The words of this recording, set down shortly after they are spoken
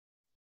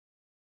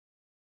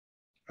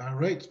All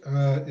right,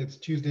 it's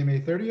Tuesday, May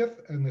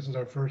 30th, and this is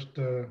our first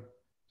sort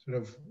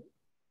of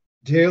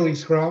daily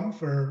scrum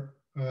for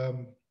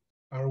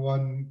our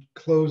one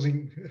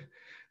closing,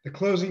 the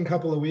closing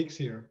couple of weeks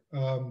here.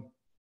 Do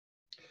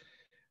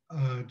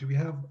we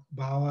have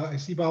Bala? I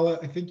see Bala.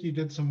 I think you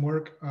did some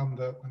work on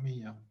the, let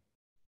me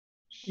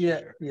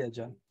share. Yeah,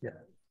 John, yeah.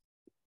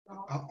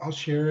 I'll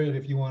share it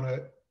if you want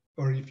to,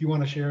 or if you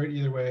want to share it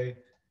either way.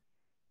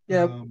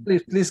 Yeah,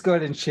 please go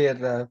ahead and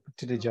share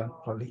today, John,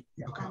 probably.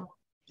 Yeah. Okay.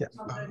 Yeah.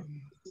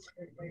 This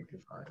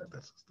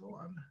is the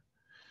one.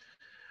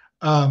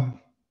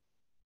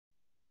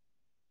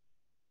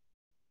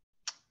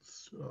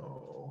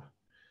 So,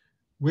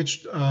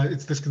 which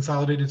it's this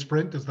consolidated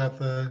sprint? Is that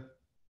the,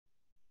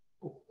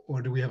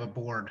 or do we have a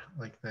board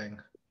like thing?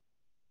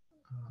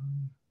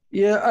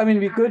 Yeah, I mean,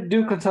 we could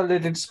do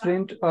consolidated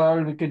sprint,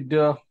 or we could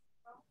do.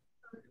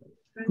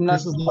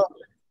 This is the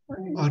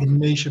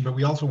automation, but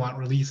we also want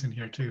release in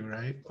here too,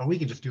 right? Or we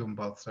could just do them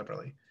both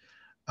separately.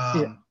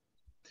 Yeah.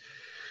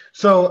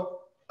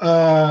 So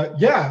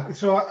yeah,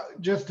 so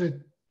just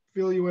to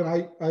fill you in,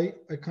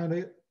 I kind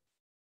of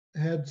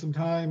had some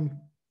time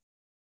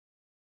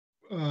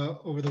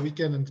over the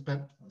weekend and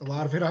spent a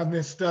lot of it on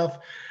this stuff.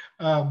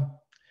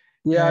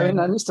 Yeah, I mean,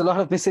 I missed a lot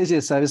of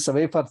messages. I was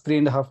away for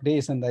 3.5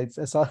 days, and I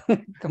saw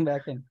come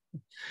back in.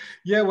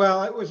 Yeah,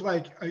 well, it was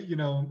like, you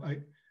know,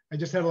 I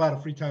just had a lot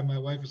of free time. My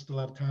wife was still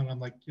out of town.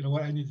 I'm like, you know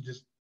what, I need to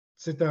just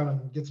sit down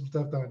and get some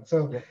stuff done.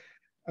 So yeah.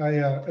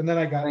 and then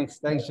I got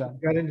thanks, John.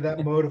 Got into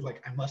that mode of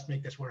like, I must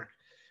make this work.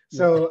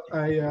 So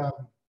I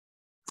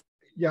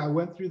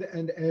went through the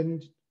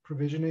end-to-end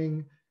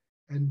provisioning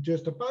and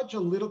just a bunch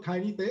of little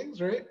tiny things,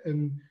 right?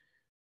 And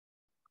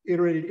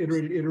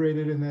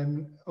iterated, and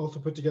then also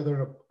put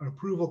together an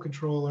approval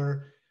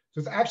controller. So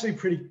it's actually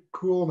pretty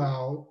cool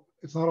now.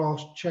 It's not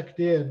all checked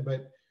in,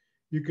 but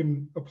you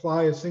can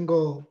apply a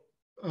single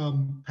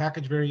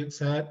package variant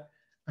set,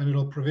 and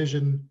it'll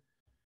provision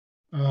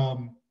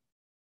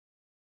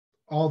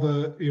all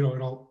the, you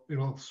know,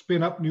 it'll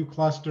spin up new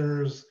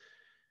clusters,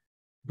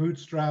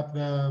 bootstrap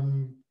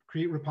them,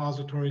 create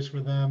repositories for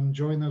them,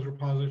 join those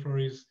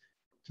repositories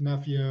to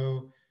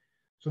Nefio.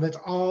 So that's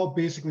all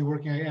basically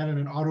working. I added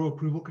an auto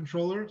approval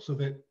controller so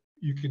that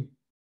you can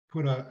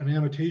put an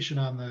annotation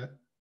on the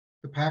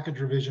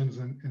package revisions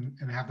and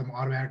have them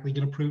automatically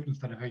get approved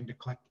instead of having to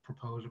click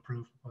propose,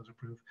 approve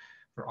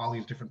for all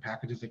these different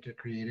packages that get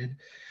created.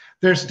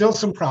 There's still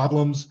some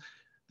problems.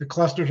 The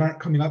clusters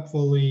aren't coming up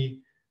fully.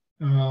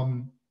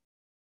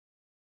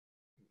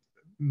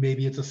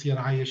 Maybe it's a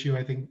CNI issue.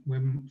 I think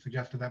Wim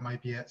suggested that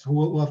might be it. So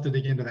we'll have to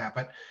dig into that.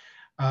 But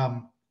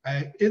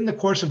in the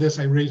course of this,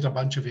 I raised a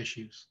bunch of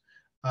issues.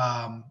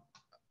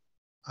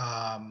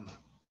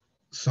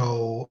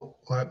 So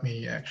let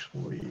me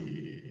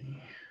actually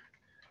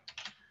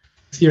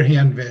see your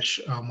hand,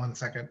 Vish. 1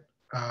 second.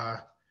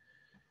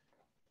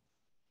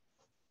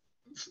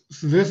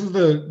 So this is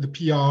the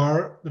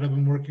PR that I've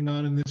been working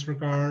on in this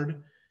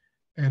regard.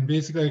 And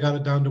basically I got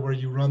it down to where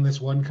you run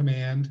this one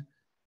command,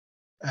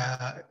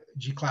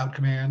 gcloud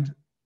command,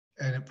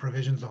 and it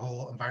provisions the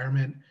whole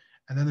environment.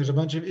 And then there's a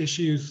bunch of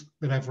issues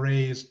that I've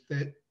raised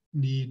that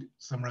need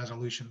some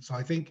resolution. So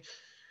I think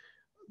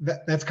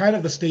that's kind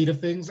of the state of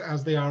things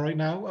as they are right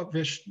now.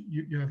 Vish,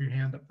 you have your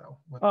hand up though.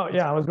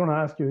 Yeah, I was going to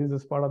ask you, is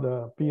this part of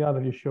the PR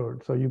that you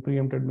showed? So you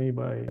preempted me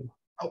by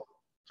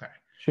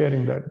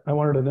sharing that. I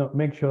wanted to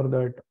make sure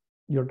that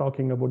you're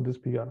talking about this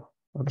PR.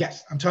 Okay.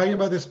 Yes, I'm talking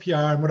about this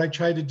PR, and what I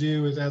tried to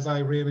do is, as I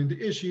ran into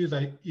issues,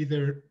 I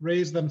either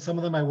raised them, some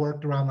of them I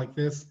worked around like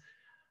this.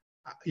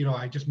 You know,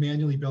 I just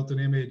manually built an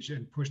image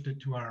and pushed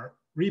it to our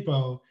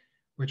repo,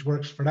 which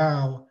works for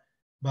now,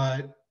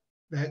 but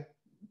that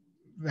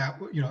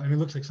you know, and it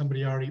looks like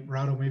somebody already,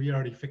 Rado maybe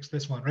already fixed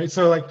this one, right?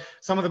 So like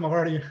some of them have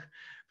already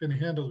been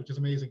handled, which is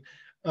amazing.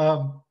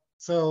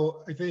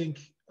 So I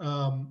think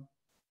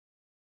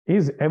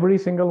is every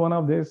single one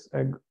of this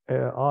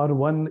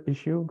R1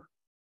 issue?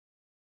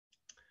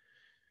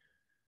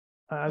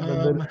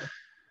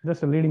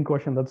 Just a leading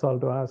question, that's all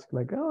to ask.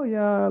 Like, oh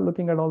yeah,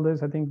 looking at all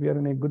this, I think we are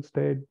in a good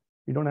state.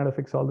 We don't have to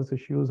fix all these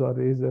issues, or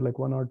is there like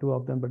 1 or 2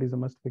 of them, but is a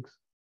must fix?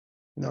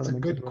 That's a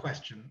good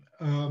question.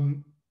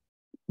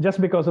 Just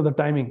because of the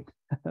timing.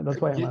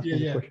 That's why I'm asking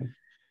the question.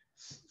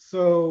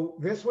 So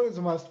this one is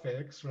a must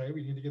fix, right?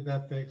 We need to get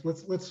that fixed.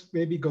 Let's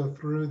maybe go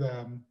through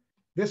them.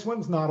 This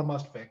one's not a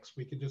must fix.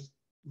 We could just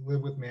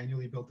live with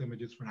manually built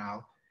images for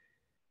now.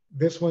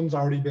 This one's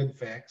already been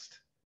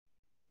fixed.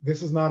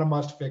 This is not a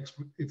must fix.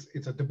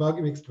 It's a debug.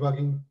 It makes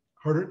debugging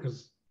harder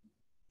because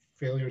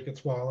failures get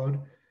swallowed.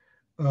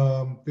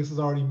 This is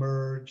already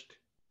merged.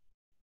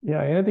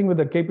 Yeah, anything with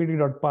the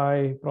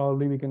kpt.py,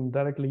 probably we can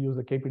directly use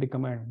the kpt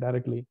command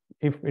directly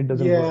if it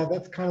doesn't work. Yeah,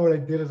 that's kind of what I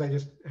did, is I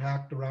just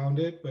hacked around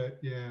it, but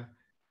yeah.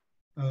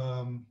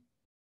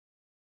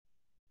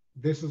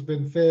 This has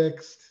been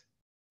fixed.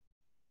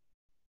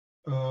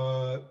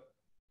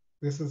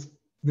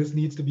 This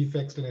needs to be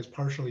fixed and is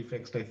partially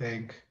fixed, I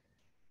think.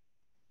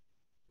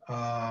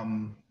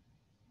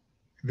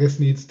 This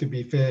needs to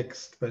be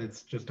fixed, but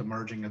it's just a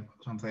merging of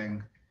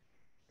something.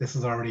 This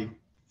is already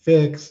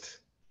fixed.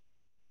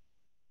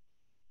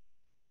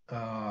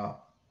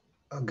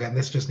 again,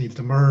 this just needs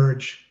to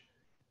merge.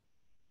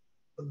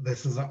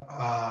 This is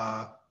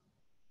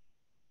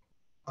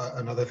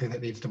another thing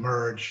that needs to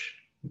merge.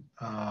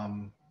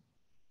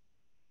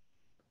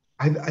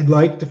 I'd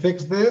like to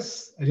fix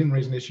this. I didn't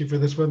raise an issue for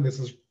this one. This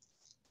is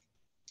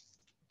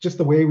just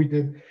the way we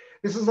did.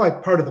 This is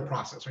like part of the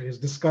process, right? Is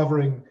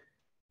discovering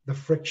the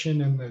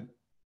friction and the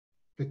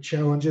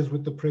challenges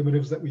with the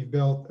primitives that we've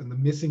built and the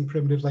missing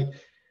primitives. Like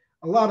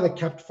a lot of the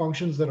kept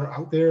functions that are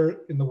out there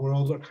in the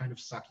world are kind of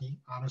sucky,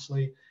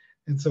 honestly.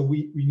 And so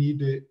we need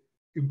to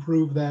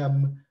improve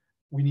them.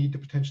 We need to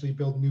potentially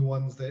build new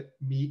ones that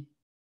meet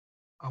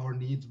our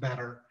needs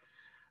better.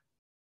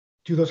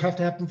 Do those have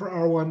to happen for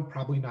R1?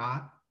 Probably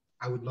not.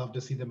 I would love to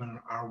see them in an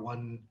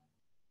R1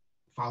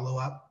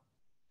 follow-up.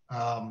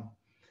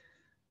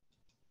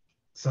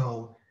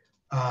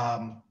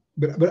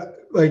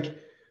 But like,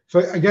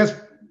 so I guess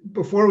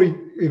before we,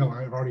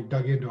 I've already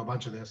dug into a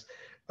bunch of this.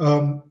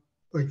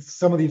 Like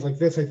some of these, like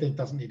this, I think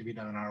doesn't need to be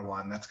done in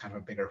R1. That's kind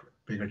of a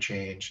bigger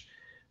change.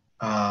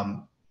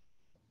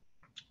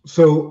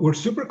 So we're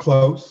super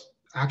close,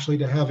 actually,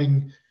 to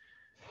having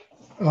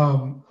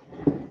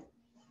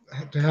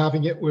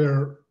it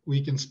where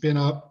we can spin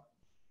up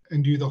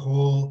and do the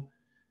whole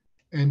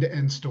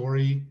end-to-end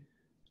story,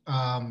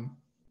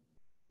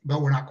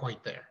 but we're not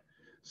quite there.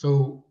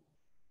 So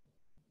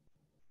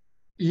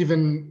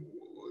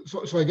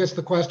so I guess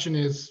the question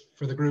is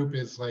for the group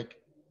is like,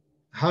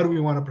 how do we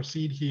want to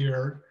proceed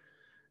here?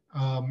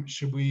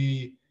 Should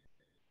we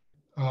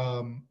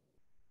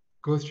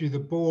go through the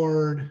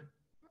board?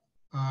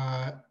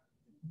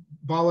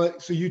 Bala,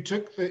 so you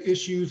took the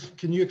issues.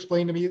 Can you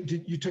explain to me?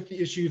 You took the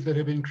issues that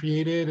have been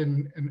created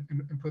and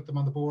put them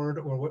on the board,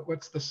 or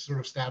what's the sort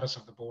of status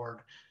of the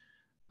board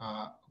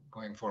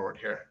going forward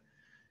here?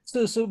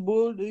 So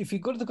board, if you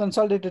go to the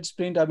consolidated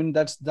sprint, I mean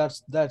that's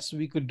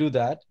we could do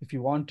that if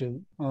you want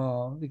to,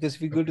 because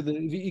if you go to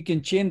you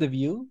can change the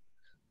view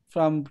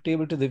from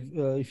table to the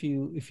if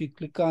you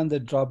click on the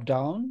drop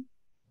down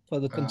for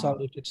the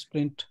consolidated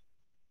sprint,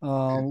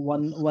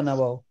 one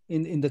above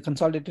in the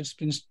consolidated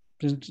sprint.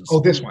 Oh,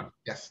 this one.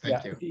 Yes,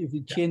 thank you. If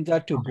you change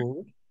that to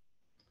board,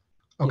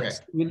 okay, yes,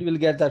 we'll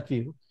get that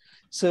view.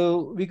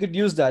 So we could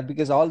use that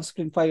because all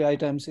sprint 5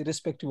 items,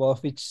 irrespective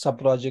of which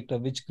sub-project or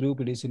which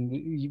group it is in,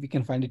 we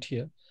can find it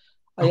here.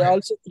 Okay. I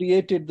also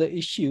created the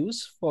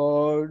issues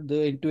for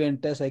the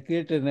end-to-end test. I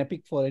created an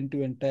epic for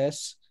end-to-end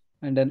tests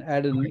and then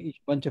added a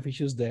bunch of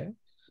issues there.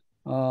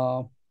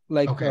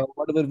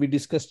 Whatever we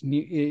discussed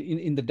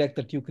in the deck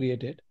that you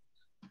created.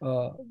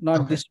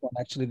 Not this one,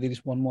 actually. There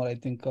is one more, I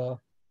think. I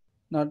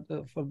think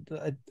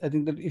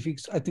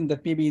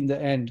that maybe in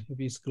the end, if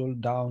we scroll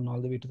down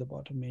all the way to the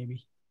bottom,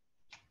 maybe.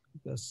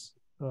 Because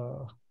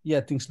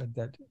things like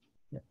that.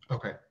 Yeah.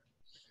 Okay.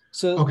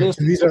 So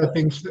these are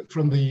things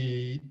from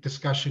the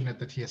discussion at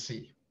the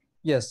TSC.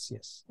 Yes.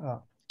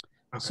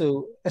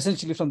 So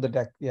essentially from the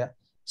deck, yeah.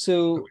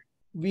 So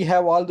we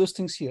have all those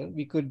things here.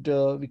 We could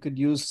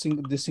use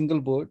the single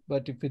board,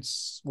 but if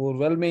it's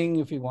overwhelming,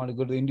 if you want to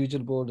go to the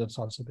individual board, that's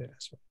also there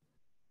as well.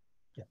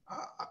 Yeah.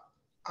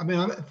 I mean,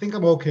 I think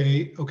I'm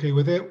okay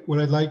with it. What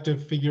I'd like to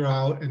figure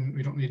out, and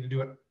we don't need to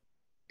do it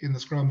in the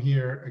Scrum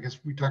here. I guess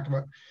we talked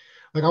about.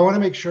 Like, I want to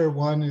make sure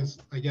one is,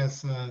 I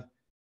guess,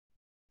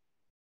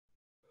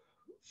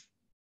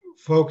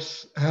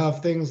 folks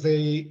have things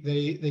they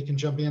can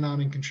jump in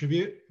on and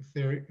contribute if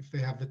they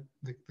have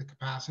the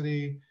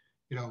capacity.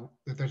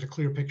 That there's a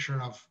clear picture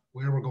of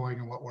where we're going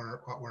and what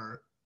we're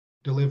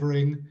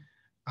delivering.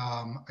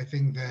 I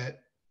think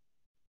that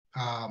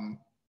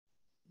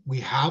we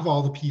have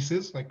all the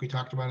pieces, like we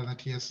talked about in the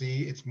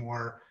TSC. It's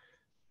more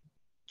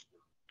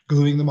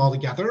gluing them all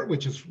together,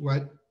 which is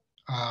what.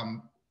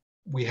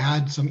 We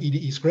had some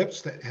EDE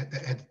scripts that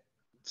had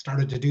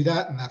started to do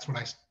that, and that's what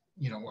I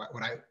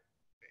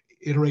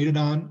iterated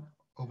on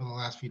over the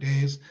last few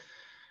days,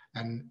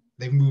 and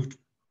they've moved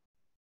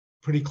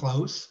pretty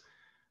close.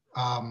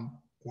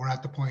 We're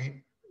at the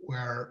point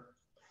where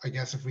I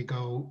guess if we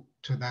go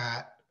to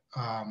that,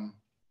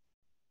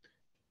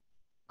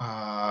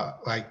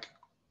 like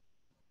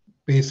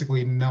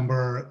basically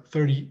number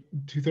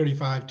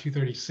 235,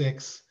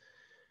 236.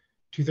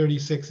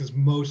 236 is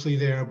mostly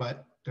there,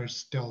 but there's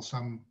still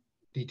some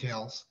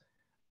details,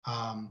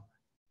 and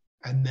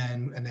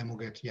then we'll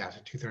get to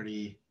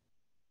 230.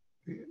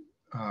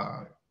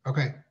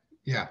 Okay,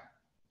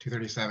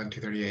 237,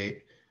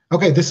 238.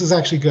 Okay, this is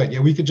actually good. Yeah,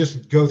 we could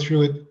just go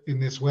through it in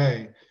this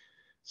way.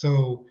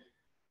 So,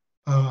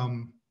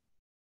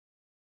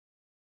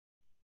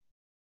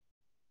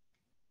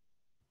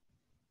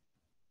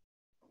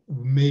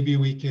 maybe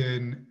we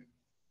can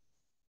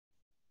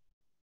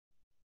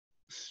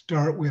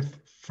start with,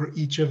 for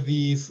each of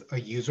these, a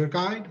user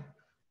guide.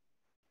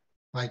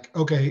 Like,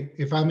 okay,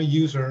 if I'm a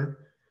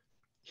user,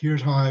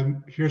 here's how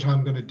I'm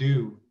going to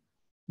do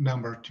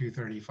number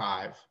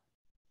 235.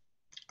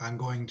 I'm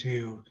going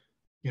to,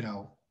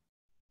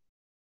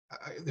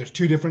 there's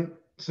two different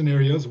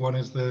scenarios. One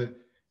is the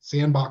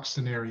sandbox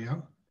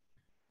scenario,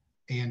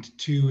 and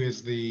two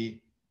is the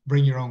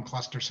bring your own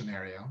cluster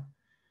scenario.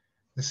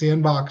 The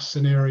sandbox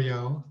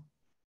scenario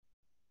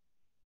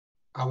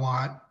I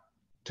want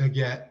to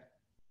get,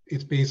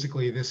 it's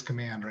basically this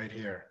command right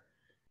here,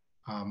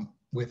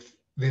 with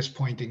this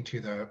pointing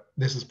to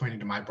this is pointing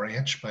to my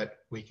branch, but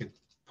we could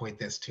point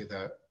this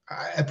to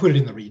I put it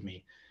in the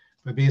README,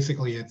 but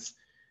basically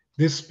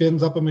this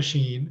spins up a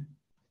machine,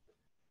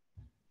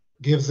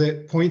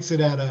 points it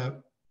at a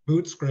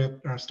boot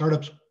script or a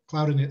startup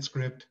cloud init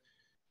script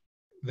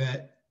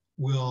that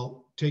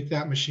will take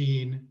that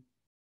machine,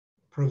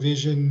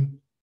 provision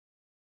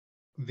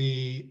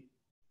the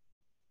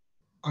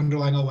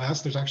underlying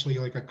OS. There's actually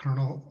like a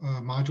kernel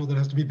module that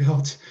has to be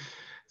built.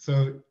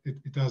 So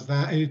it does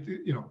that.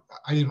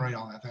 I didn't write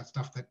all that. That's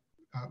stuff that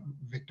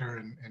Victor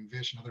and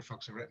Vish and other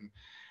folks have written.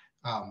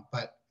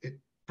 But it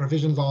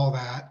provisions all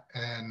that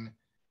and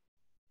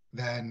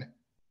then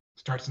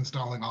starts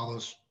installing all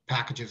those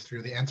packages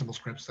through the Ansible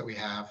scripts that we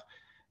have.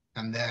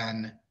 And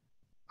then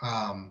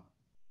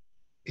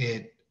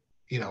it,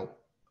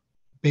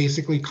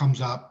 basically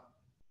comes up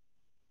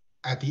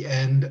at the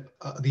end.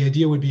 The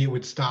idea would be it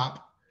would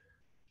stop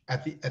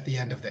at the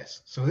end of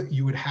this. So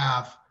you would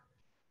have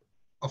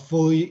a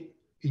fully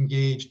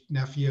engaged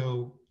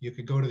Nefio. You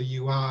could go to the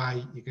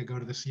UI, you could go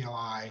to the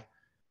CLI,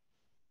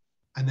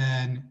 and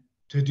then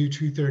to do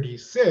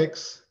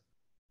 236.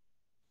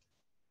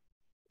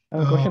 I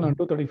have a question on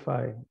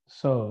 235.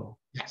 So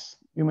yes,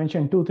 you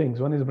mentioned two things.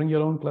 One is bring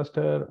your own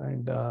cluster,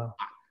 and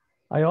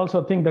I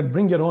also think that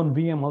bring your own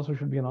VM also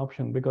should be an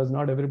option because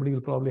not everybody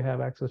will probably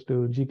have access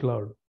to G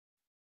Cloud.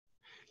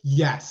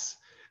 Yes,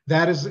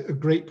 that is a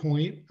great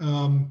point.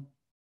 And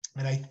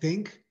I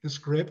think the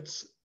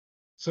scripts,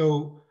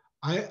 so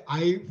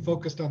I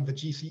focused on the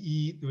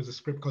GCE. There was a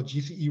script called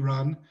GCE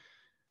run,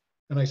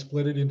 and I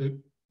split it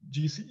into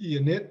GCE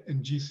init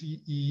and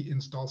GCE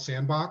install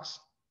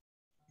sandbox.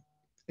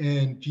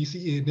 And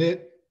GCE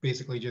init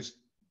basically just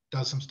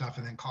does some stuff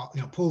and then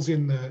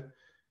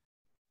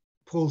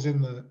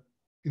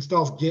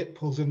installs Git,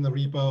 pulls in the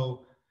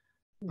repo,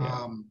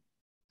 Yeah.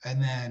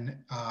 and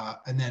then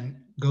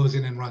goes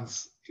in and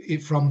runs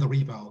it from the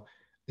repo,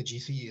 the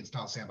GCE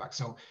install sandbox.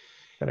 So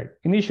correct.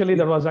 Initially,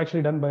 that was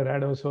actually done by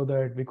Rado so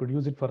that we could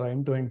use it for our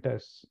end-to-end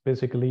tests,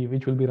 basically,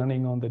 which will be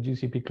running on the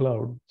GCP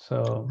cloud.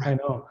 So right. I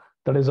know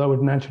that is how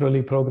it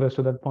naturally progressed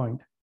to that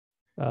point.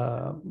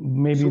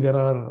 Maybe there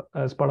are,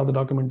 as part of the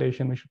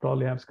documentation, we should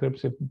probably have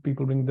scripts if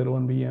people bring their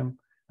own VM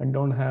and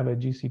don't have a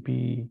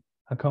GCP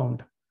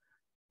account.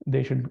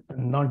 They should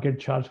not get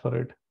charged for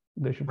it.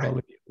 They should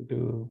probably be able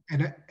to.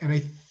 And I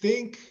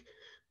think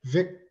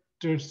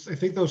I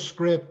think those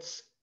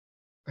scripts,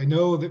 I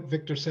know that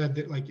Victor said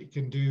that like it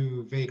can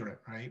do Vagrant,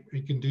 right?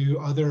 It can do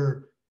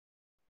other.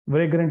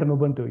 Vagrant and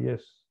Ubuntu,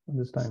 yes,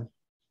 this time.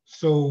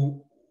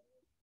 So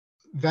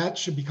that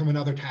should become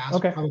another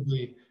task,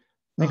 probably.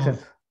 Makes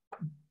sense.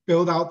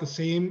 Build out the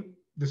same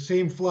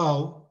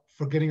flow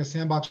for getting a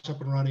sandbox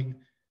up and running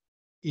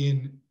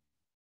in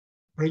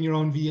bring your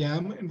own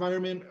VM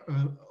environment,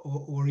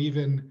 or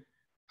even,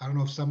 I don't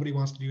know if somebody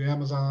wants to do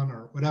Amazon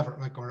or whatever,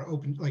 like, or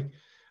open, like,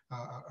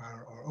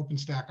 or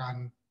OpenStack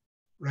on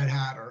Red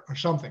Hat or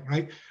something,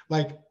 right?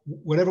 Like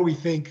whatever we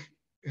think,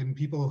 and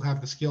people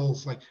have the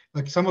skills, like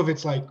some of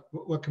it's like,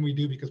 what can we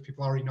do because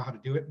people already know how to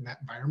do it in that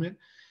environment.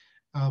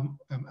 And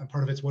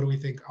part of it's what do we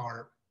think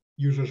our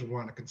users would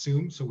want to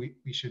consume. So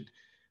we should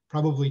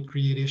probably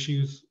create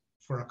issues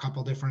for a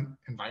couple different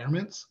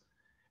environments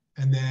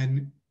and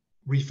then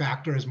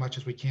refactor as much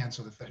as we can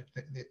so that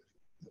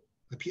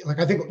like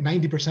I think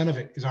 90% of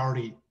it is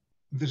already,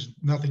 there's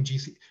nothing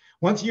GC.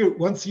 Once you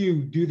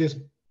do this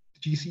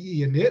GCE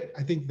init,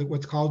 I think that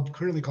what's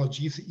currently called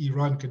GCE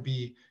run could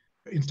be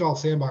install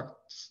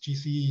sandbox.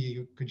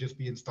 GCE could just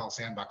be install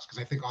sandbox because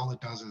I think all it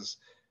does is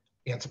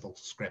Ansible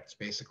scripts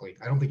basically.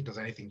 I don't think it does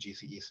anything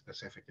GCE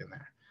specific in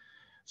there.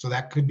 So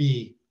that could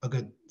be a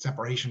good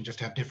separation, just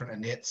to have different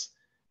inits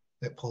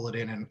that pull it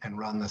in and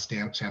run the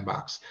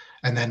sandbox.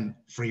 And then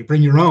for you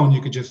bring your own,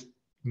 you could just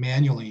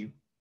manually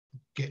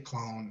git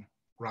clone,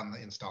 run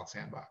the install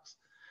sandbox.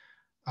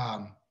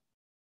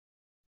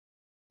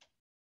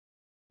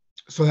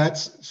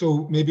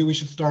 So maybe we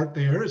should start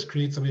there, is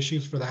create some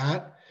issues for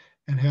that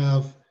and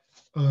have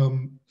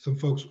some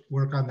folks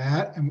work on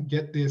that and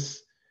get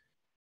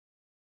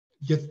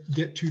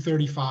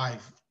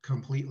 235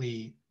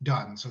 completely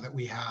done so that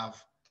we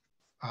have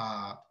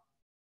a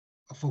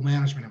full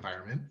management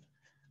environment.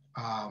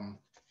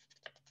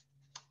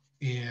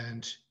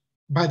 And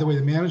by the way,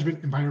 the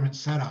management environment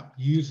setup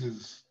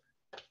uses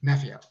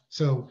Nefio.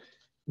 So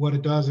what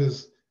it does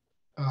is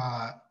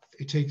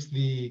it takes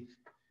in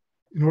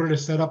order to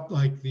set up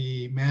like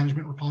the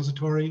management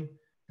repository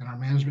and our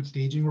management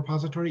staging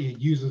repository, it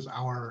uses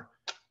our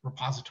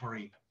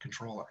repository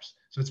controllers.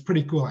 So it's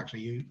pretty cool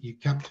actually. You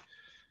kept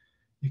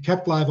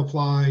live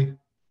apply,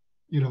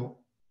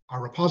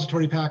 our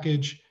repository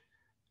package,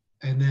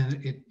 and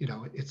then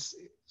it's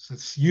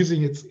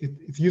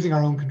using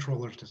our own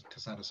controllers to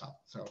set us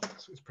up. So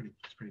it's pretty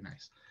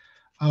nice.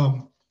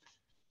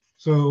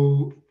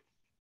 So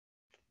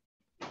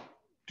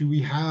do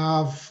we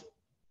have?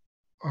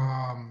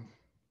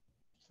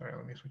 Sorry,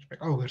 let me switch back.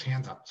 Oh, there's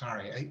hands up.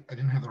 Sorry, I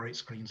didn't have the right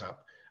screens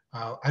up.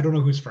 I don't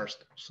know who's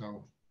first.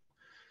 So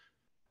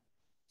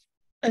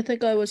I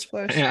think I was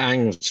first.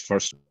 Ang's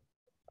first.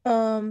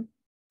 Can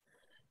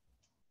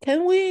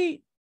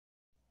we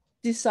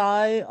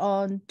decide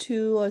on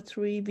 2 or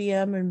 3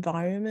 VM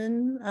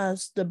environment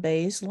as the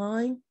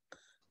baseline?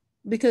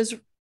 Because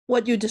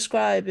what you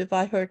described, if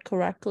I heard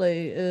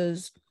correctly,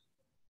 is,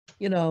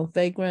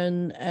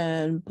 Vagrant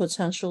and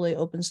potentially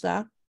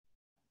OpenStack.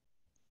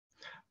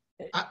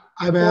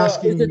 I'm Or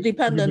asking. is it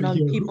dependent on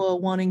everybody here people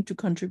wanting to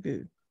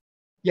contribute?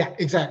 Yeah,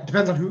 exactly.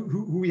 Depends on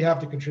who we have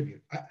to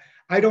contribute.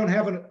 I don't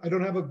have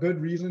a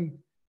good reason,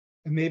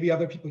 and maybe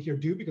other people here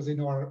do because they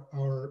know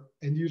our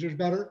end users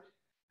better.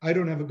 I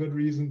don't have a good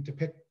reason to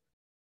pick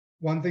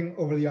one thing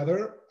over the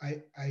other.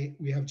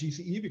 We have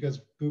GCE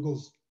because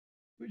Google's,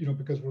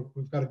 because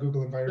we've got a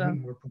Google environment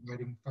and we're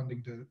providing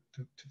funding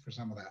for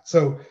some of that.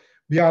 So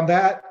beyond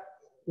that,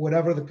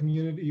 whatever the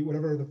community,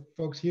 whatever the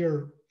folks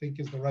here think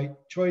is the right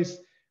choice,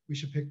 we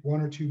should pick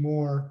 1 or 2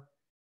 more.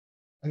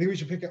 I think we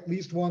should pick at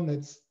least one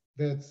that's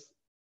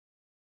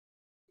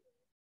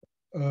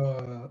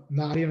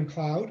not in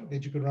cloud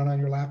that you could run on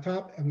your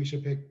laptop, and we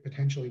should pick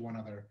potentially one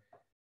other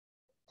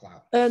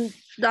cloud. And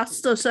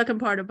that's the second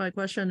part of my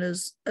question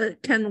is,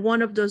 can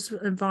one of those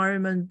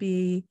environment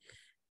be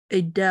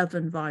a dev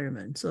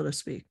environment, so to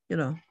speak,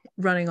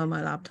 running on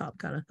my laptop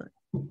kind of thing?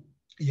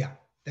 Yeah,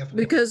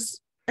 definitely.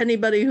 Because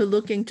anybody who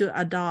looking to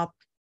adopt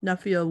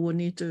Nepio will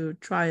need to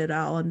try it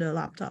out on their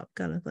laptop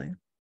kind of thing.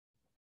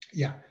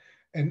 Yeah,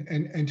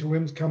 and to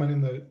Wim's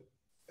comment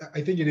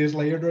I think it is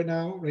layered right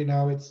now. Right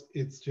now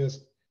it's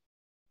just,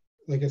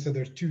 like I said,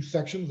 there's 2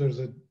 sections. There's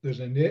a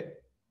init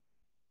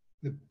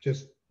that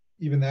just,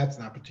 even that's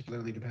not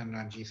particularly dependent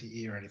on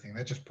GCE or anything.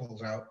 That just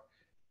pulls out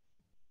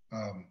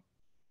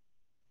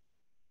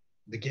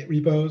the Git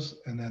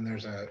repos, and then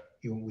there's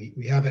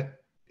we have it.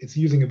 It's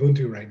using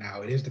Ubuntu right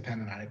now. It is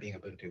dependent on it being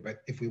Ubuntu,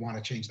 but if we want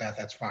to change that,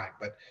 that's fine.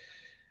 But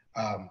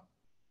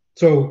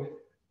so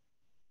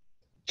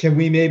can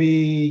we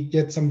maybe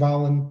get some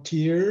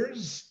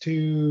volunteers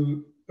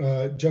to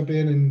jump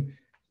in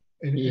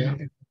and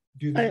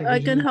do the I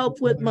can help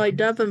with my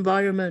dev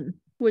environment,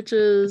 which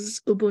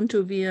is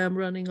Ubuntu VM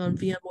running on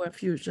VMware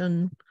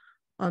Fusion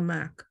on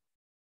Mac.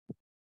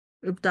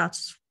 If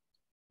that's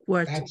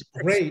where that's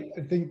great.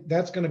 I think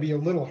that's going to be a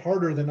little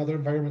harder than other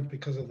environments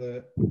because of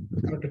the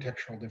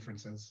architectural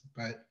differences.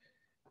 But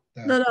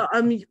no,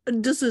 I mean,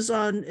 this is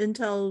on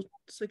Intel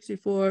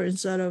 64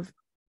 instead of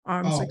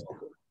ARM 64.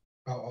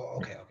 Oh,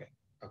 okay.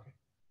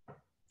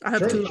 I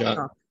have 2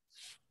 laptops.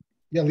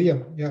 Yeah,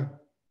 Liam. Yeah.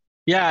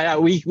 Yeah.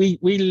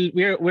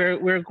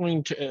 We're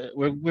going to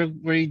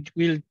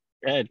we'll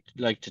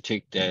like to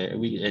take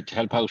to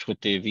help out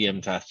with the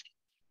VM task.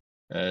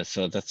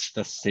 So that's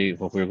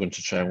what we're going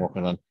to try and work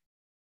on.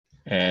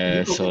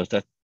 Okay. So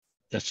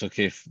that's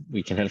okay if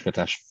we can help with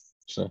that.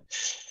 So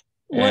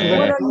what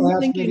are you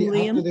thinking,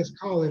 Liam? After this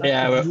call, if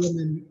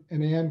Liam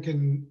and Anne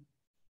can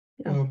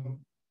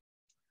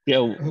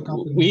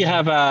we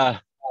have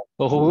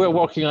what we're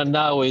working on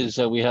now is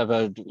we have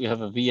a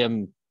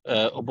VM,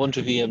 a bunch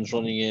of VMs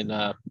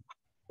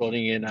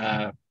running in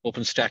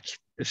OpenStack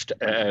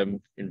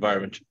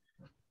environment.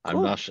 Cool.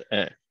 I'm not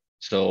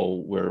so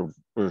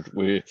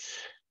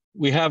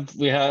we have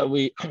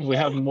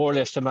more or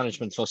less the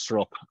management cluster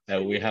up.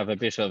 We have a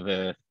bit of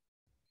a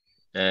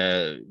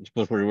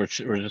but we're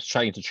just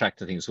trying to track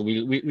the things. So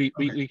we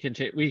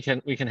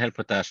can help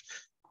with that.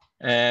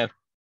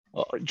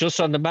 Just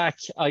on the Mac,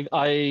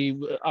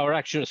 our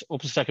actual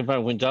OpenStack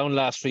environment went down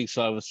last week,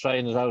 so I was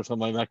trying it out on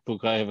my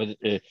MacBook. I have an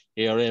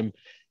ARM.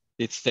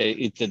 It's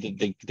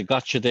the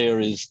gotcha there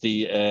is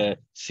the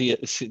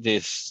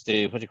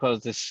what do you call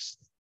it? This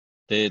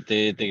the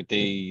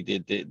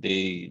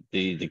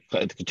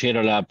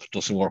container lab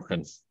doesn't work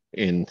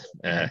in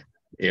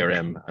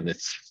ARM, and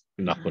it's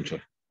not going to.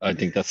 I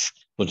think that's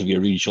going to be a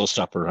real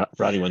showstopper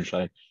for anyone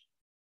trying.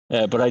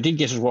 But I did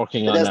get it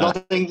working on.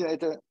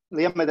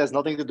 Liam, it has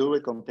nothing to do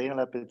with Container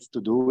Lab. It's to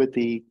do with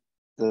the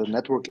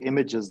network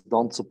images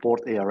don't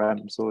support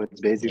ARM. So it's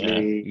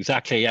basically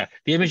exactly. Yeah,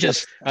 the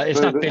images it's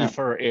not built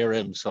for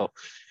ARM. So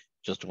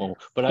just one.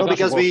 But no,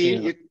 because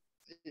you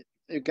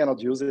cannot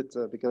use it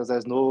because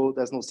there's no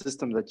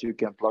system that you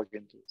can plug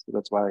into. So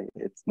that's why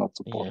it's not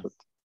supported.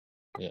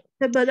 Yeah,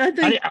 but I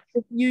think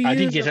we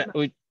did get it up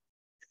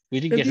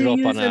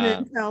on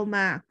an Intel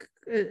Mac.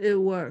 It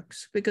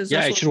works because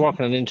it should work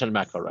on an Intel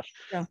Mac, all right.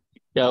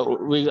 Yeah,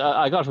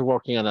 I got it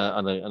working on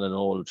an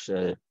old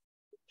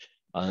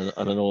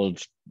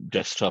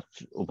desktop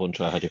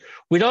Ubuntu I had here.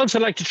 We'd also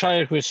like to try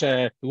it with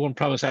we won't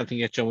promise anything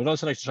yet, John. We'd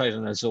also like to try it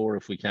on Azure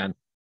if we can.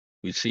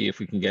 We'll see if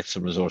we can get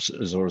some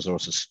resources.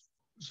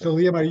 So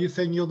Liam, are you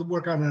saying you'll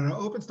work on an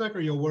OpenStack or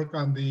you'll work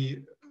on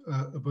the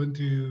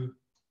Ubuntu?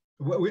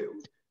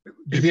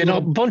 It'll be an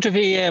Ubuntu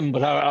VM, but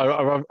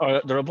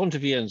they're Ubuntu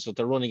VMs, but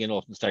they're running in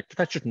OpenStack. But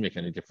that shouldn't make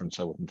any difference,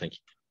 I wouldn't think.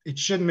 It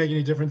shouldn't make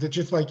any difference. It's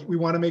just like we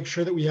want to make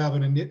sure that we have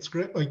an init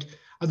script. Like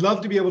I'd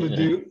love to be able to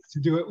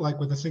do it like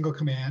with a single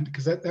command,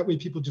 because that way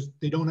people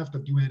they don't have to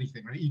do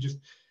anything, right? You just,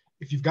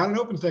 if you've got an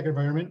OpenStack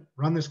environment,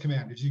 run this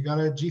command. If you've got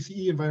a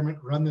GCE environment,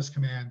 run this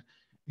command.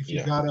 If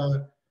you've got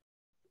a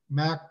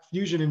Mac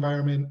Fusion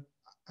environment,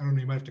 I don't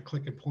know, you might have to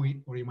click and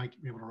point, or you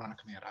might be able to run a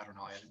command. I don't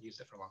know. I haven't used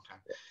it for a long time.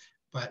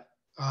 But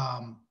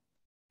I'm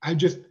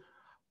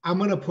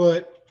going to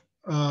put,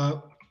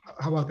 how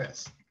about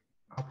this?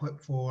 I'll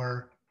put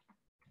for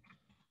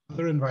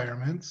other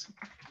environments.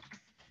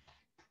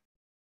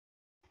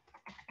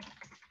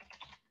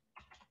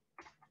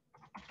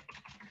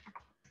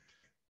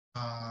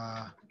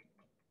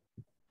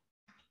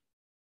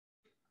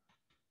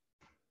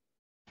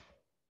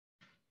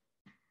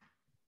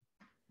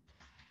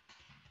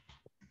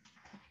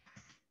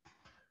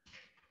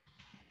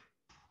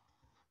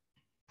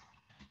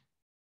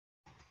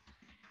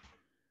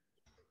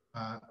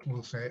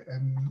 We'll say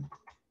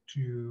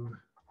M2.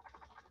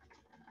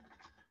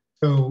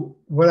 So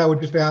what I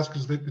would just ask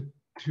is that the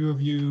two of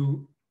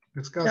you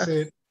discuss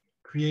it,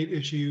 create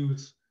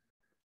issues,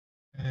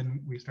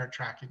 and we start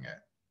tracking it.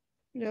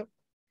 Yep.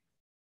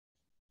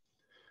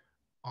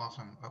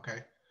 Awesome.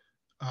 Okay.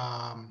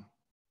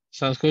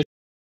 Sounds good.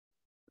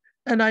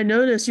 And I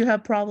noticed you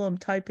have problem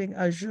typing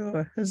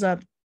Azure. Is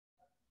that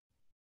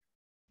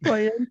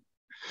playing?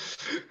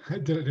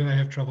 Did I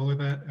have trouble with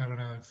that? I don't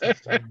know.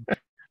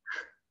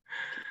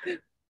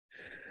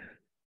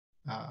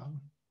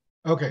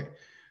 Okay,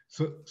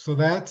 so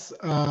that's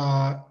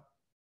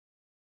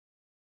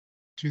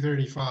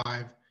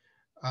 235.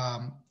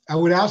 I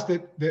would ask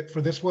that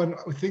for this one,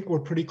 I think we're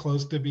pretty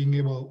close to being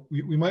able.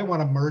 We might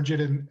want to merge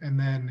it and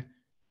then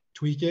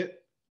tweak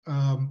it.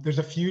 There's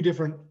a few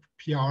different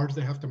PRs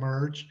that have to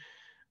merge,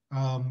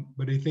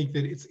 but I think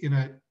that it's in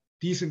a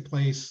decent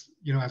place,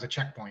 as a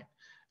checkpoint.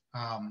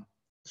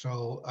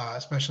 So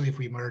especially if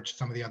we merge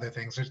some of the other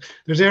things,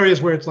 there's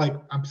areas where it's like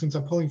since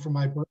I'm pulling from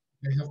my book,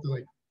 I have to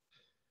like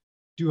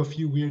do a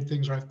few weird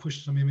things, or I've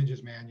pushed some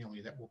images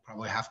manually that we'll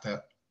probably have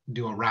to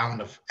do a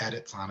round of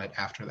edits on it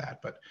after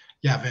that. But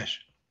yeah, Vish.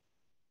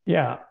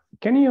 Yeah,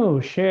 can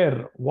you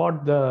share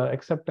what the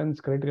acceptance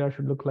criteria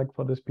should look like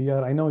for this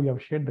PR? I know you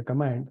have shared the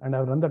command, and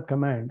I've run that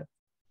command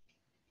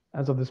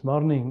as of this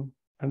morning,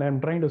 and I'm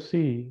trying to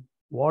see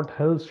what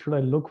else should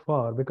I look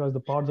for, because the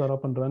pods are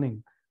up and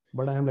running,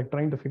 but I'm like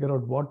trying to figure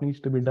out what needs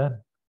to be done.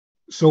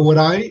 So what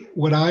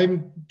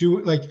I'm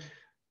doing, like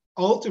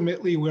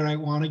ultimately where I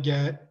want to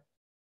get,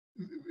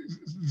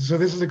 so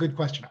this is a good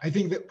question. I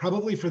think that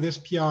probably for this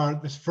PR,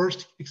 this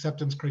first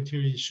acceptance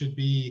criteria should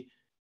be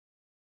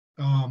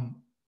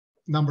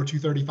number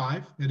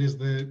 235. That is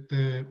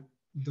the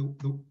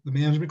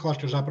management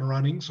cluster is up and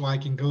running. So I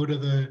can go to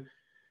the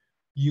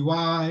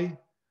UI,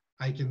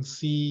 I can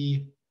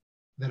see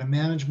that a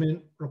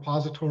management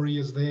repository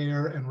is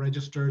there and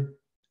registered.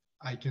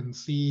 I can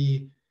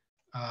see,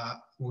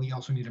 we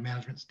also need a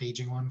management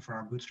staging one for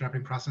our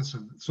bootstrapping process.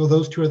 So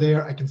those two are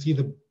there. I can see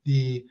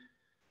the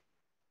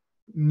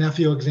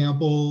Nephio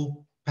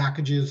example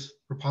packages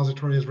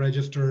repository is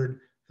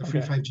registered. The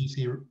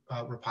Free5GC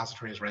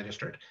repository is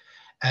registered.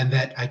 And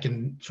that I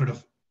can sort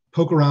of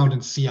poke around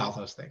and see all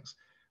those things.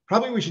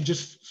 Probably we should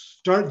just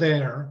start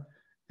there.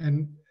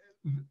 And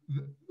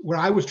where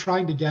I was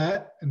trying to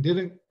get and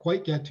didn't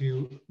quite get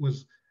to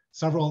was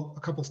a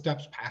couple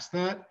steps past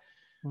that.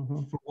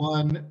 Mm-hmm. For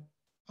one,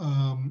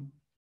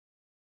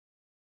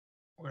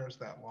 where's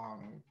that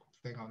long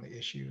thing on the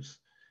issues?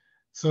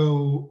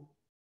 So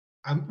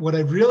where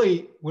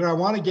I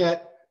want to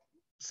get,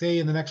 say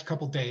in the next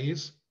couple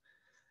days,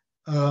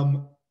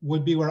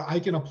 would be where I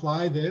can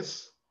apply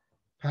this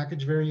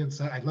package variant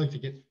set. I'd like to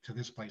get to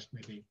this place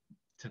maybe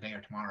today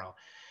or tomorrow.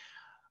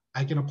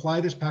 I can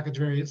apply this package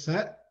variant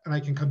set, and I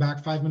can come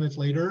back 5 minutes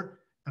later,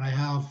 and I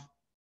have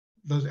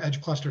those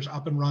edge clusters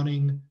up and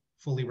running,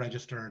 fully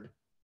registered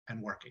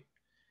and working.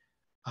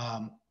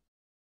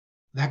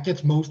 That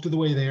gets most of the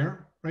way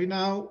there right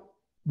now.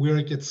 Where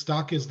it gets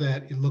stuck is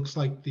that it looks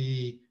like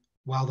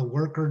while the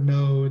worker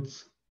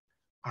nodes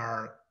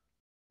are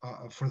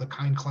for the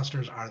kind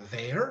clusters are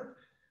there,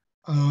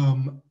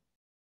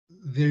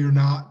 they're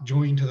not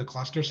joined to the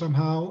cluster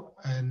somehow,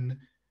 and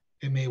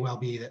it may well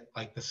be that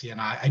like the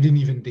CNI, I didn't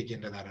even dig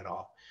into that at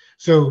all.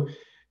 So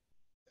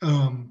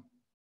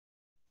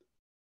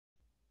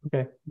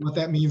what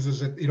that means is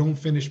that they don't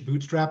finish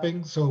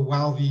bootstrapping. So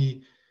while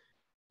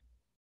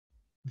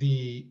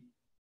their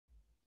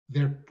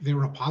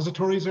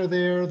repositories are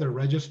there, they're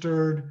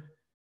registered,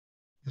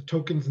 the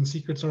tokens and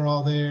secrets are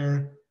all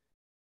there,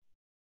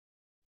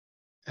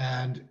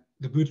 and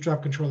the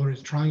Bootstrap controller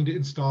is trying to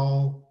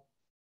install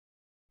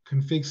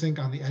config sync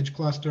on the edge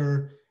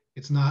cluster.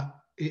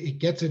 It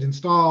gets it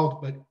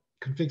installed, but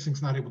config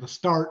sync's not able to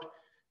start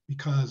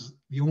because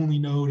the only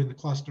node in the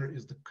cluster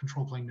is the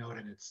control plane node,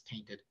 and it's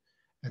tainted.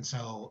 And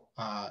so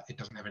it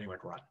doesn't have anywhere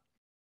to run.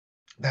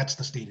 That's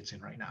the state it's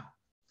in right now.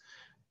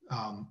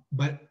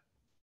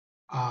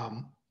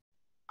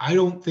 I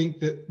don't think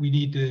that we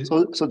need to.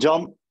 So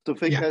John, to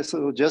figure, yeah.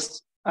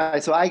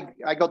 So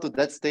I got to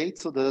that state.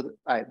 So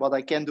what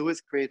I can do is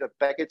create a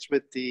package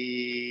with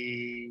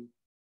the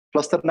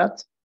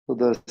clusternet. So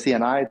the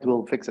CNI, it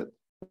will fix it.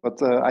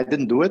 But I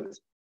didn't do it.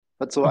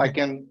 But so I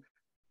can,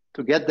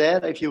 to get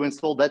there, if you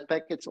install that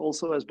package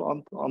also as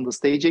on the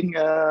staging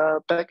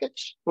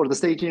package or the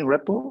staging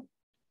repo,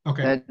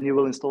 then you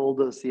will install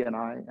the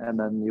CNI, and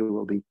then you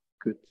will be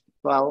good.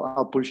 Well,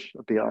 I'll push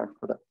a PR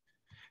for that.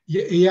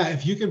 Yeah.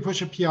 If you can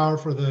push a PR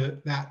for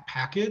that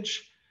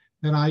package,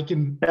 then I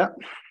can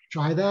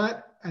try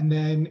that, and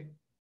then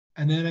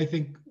I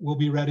think we'll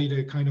be ready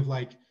to kind of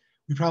like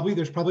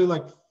there's probably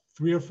like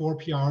 3 or 4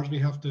 PRs we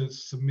have to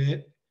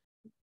submit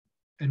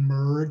and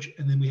merge,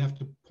 and then we have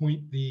to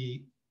point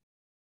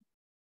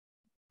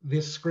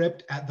this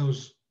script at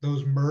those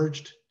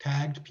merged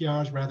tagged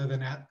PRs rather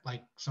than at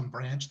like some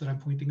branch that I'm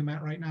pointing them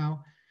at right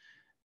now.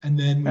 And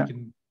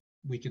then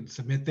we can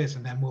submit this,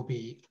 and then we'll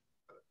be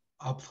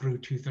up through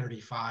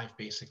 235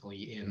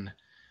 basically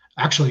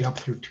actually up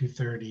through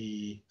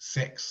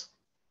 236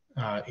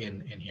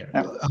 in here.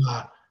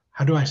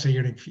 How do I say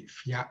your name?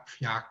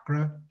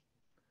 Fiacre?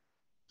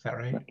 Is that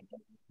right?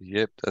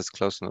 Yep, that's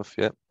close enough.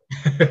 Yep.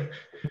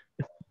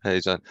 Hey,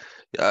 John.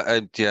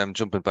 I'm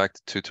jumping back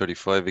to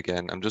 235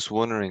 again. I'm just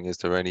wondering, is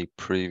there any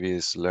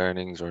previous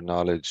learnings or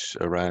knowledge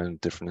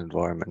around different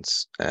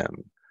environments?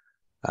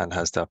 And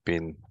has that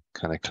been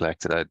kind of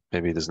collected?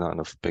 Maybe there's not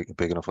enough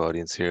big enough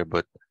audience here,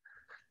 but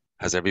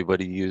has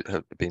everybody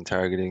been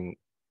targeting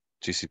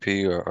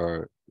GCP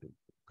or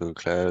Google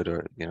Cloud,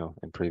 or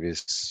in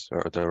previous,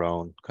 or their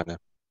own kind of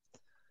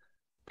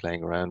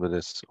playing around with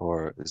this,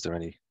 or is there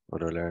any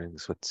other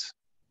learnings with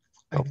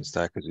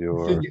OpenStack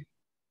Azure?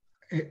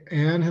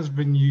 Anne has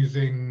been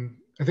using,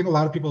 I think a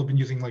lot of people have been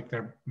using like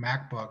their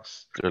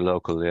MacBooks. They're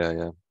local,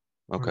 yeah.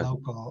 Okay.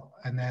 Local,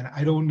 and then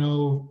I don't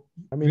know.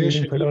 Vish,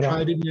 have you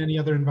tried it in any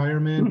other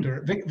environment?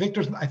 Or I think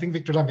Victor's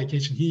on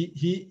vacation.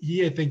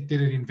 He I think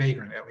did it in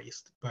Vagrant at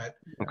least, but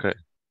okay.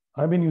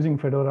 I've been using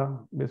Fedora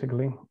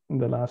basically in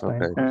the last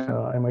time.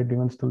 So I might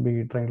even still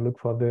be trying to look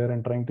for there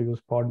and trying to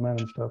use Podman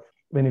and stuff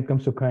when it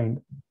comes to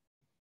kind.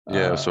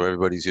 Yeah, so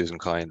everybody's using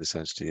kind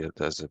essentially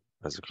as a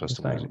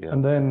cluster. Yeah.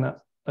 And then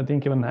I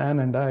think even Anne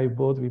and I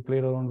we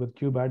played around with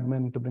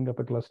kubadmin to bring up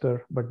a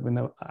cluster, but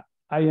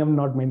I have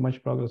not made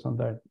much progress on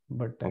that.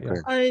 But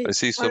I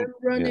see some. I'm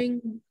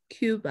running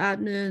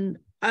kubadmin.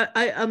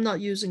 I'm not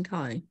using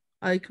kind.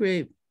 I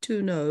create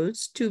 2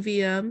 nodes, 2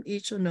 VM,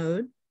 each a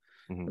node,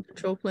 a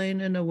control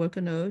plane and a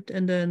worker node,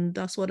 and then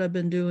that's what I've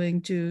been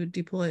doing to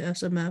deploy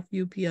SMF,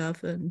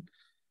 UPF, and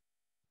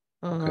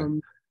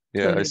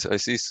yeah, I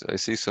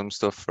see some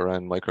stuff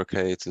around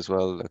microcades as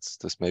well.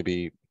 That's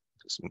maybe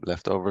some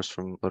leftovers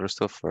from other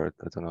stuff, or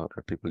I don't know,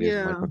 are people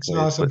using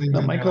microcade?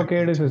 The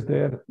microcade is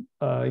there.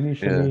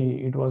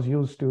 Initially, it was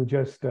used to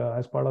just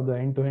as part of the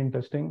end-to-end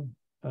testing.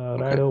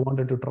 Rado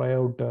wanted to try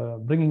out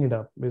bringing it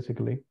up,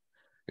 basically.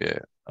 Yeah.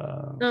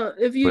 So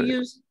if you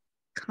use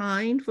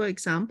kind, for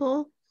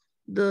example,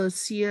 the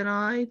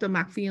CNI, the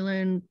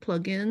Macpherson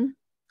plugin,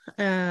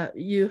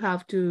 you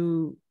have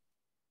to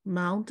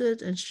mount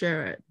it and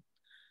share it.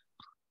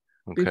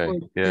 Okay.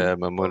 Yeah,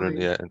 I'm wondering.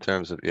 Yeah, in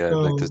terms of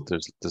like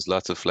there's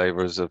lots of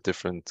flavors of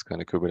different kind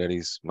of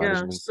Kubernetes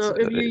management. So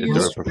if you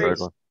use a preferred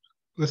one?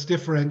 Let's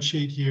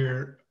differentiate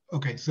here.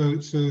 Okay, so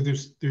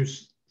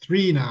there's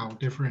 3 now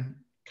different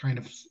kind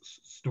of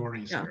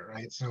stories here,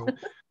 right? So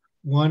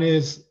one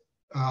is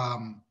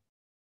the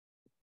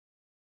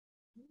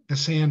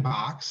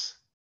sandbox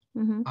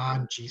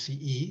on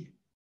GCE.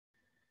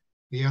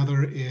 The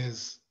other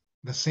is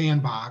the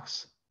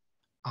sandbox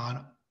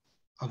on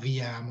a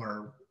VM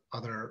or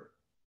other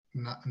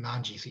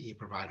non-GCE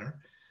provider.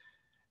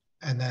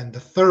 And then the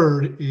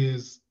third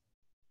is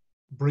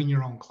bring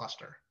your own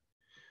cluster.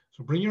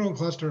 So bring your own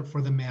cluster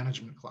for the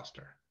management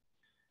cluster.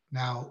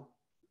 Now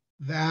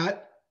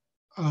that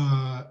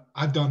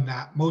I've done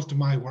that. Most of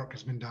my work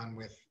has been done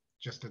with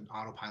just an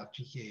autopilot,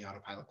 GKA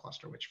autopilot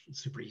cluster, which is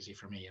super easy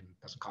for me and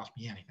doesn't cost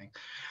me anything.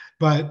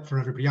 But for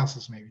everybody else,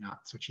 it's maybe not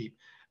so cheap.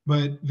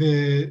 But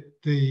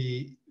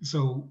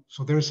so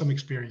there's some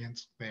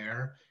experience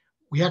there.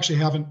 We actually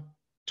haven't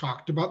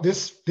talked about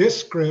this. This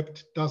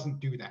script doesn't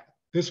do that.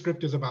 This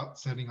script is about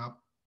setting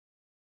up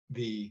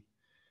the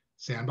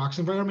sandbox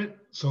environment.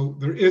 So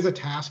there is a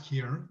task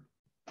here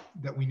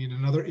that we need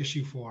another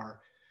issue for,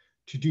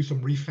 to do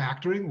some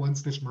refactoring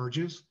once this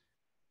merges,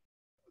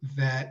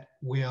 that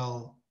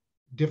will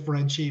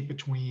differentiate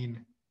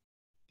between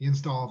the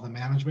install of the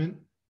management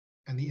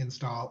and the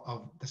install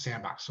of the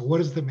sandbox. So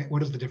what is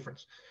the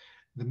difference?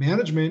 The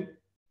management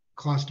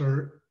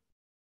cluster,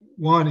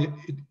 one,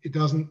 it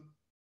doesn't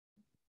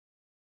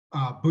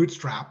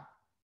bootstrap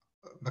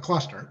the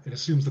cluster. It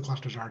assumes the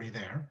cluster's already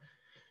there.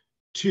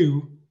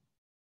 2,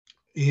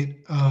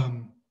 it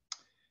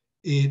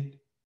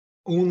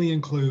only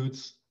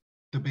includes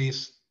the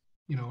base,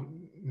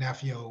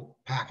 Nafio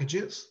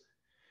packages,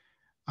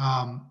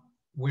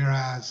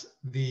 whereas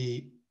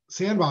the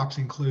sandbox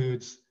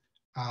includes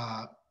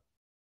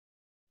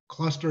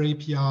cluster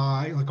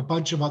API, like a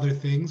bunch of other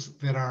things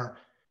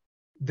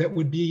that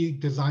would be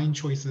design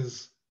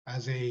choices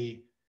as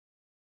a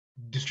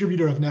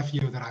distributor of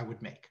Nafio that I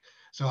would make.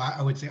 So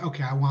I would say,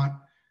 okay, I want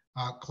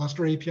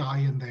cluster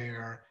API in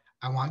there.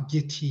 I want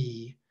Git.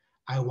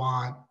 I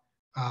want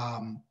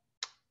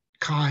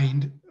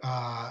kind.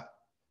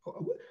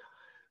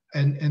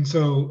 And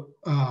so,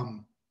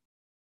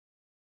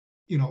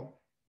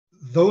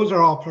 those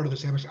are all part of the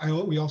sandbox.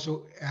 We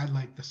also add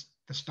like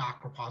the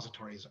stock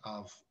repositories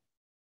of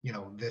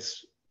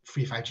this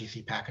free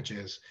 5GC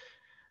packages,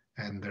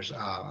 and there's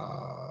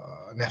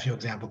Nephew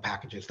example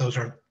packages. Those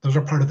are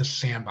part of the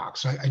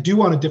sandbox. So I do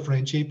want to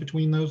differentiate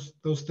between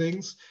those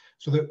things,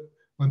 so that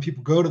when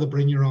people go to the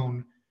bring your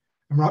own,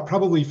 and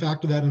probably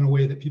factor that in a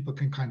way that people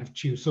can kind of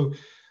choose.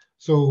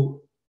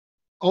 So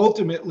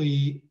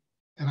ultimately,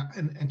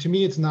 and to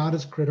me, it's not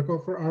as critical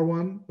for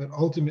R1, but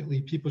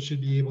ultimately people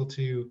should be able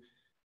to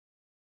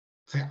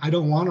say, I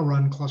don't want to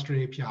run cluster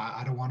API.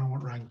 I don't want to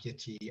run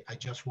Git. I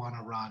just want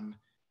to run,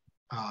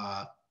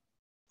 I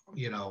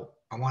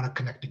want to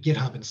connect to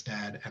GitHub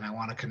instead, and I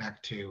want to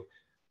connect to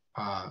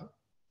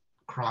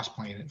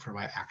Crossplane for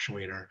my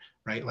actuator,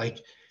 right?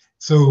 Like,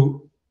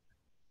 so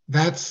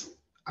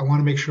I want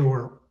to make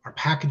sure our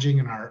packaging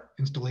and our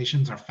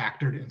installations are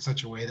factored in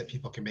such a way that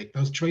people can make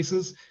those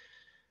choices.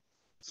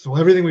 So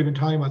everything we've been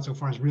talking about so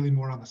far is really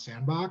more on the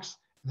sandbox.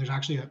 And there's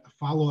actually a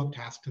follow-up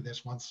task to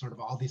this once sort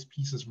of all these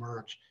pieces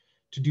merge,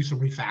 to do some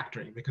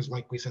refactoring, because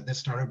like we said, this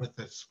started with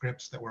the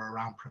scripts that were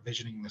around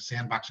provisioning the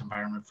sandbox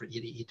environment for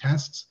EDE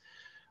tests.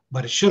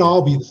 But it should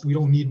all be this. We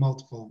don't need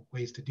multiple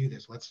ways to do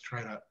this. Let's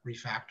try to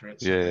refactor it.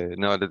 So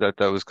no,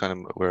 that was kind of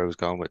where I was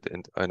going with it.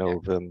 And I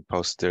know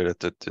posted there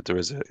that there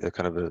is a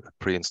kind of a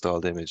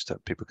pre-installed image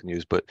that people can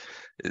use, but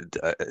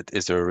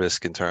is there a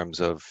risk in terms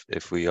of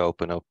if we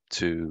open up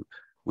to,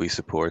 we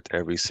support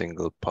every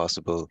single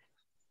possible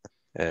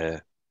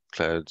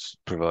cloud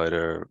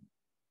provider,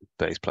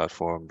 base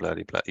platform, blah,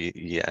 blah, blah,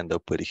 you end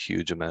up with a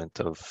huge amount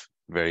of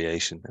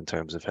variation in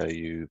terms of how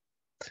you,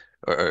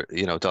 or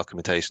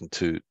documentation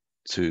to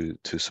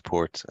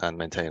support and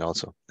maintain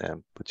also.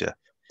 But yeah.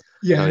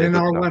 Yeah, and in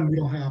R1 we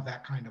don't have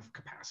that kind of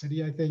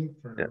capacity, I think.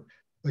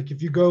 Like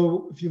if you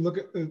look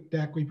at the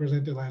deck we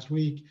presented last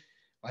week,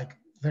 like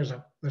there's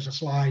a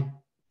slide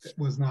that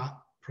was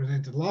not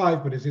presented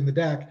live, but is in the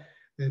deck.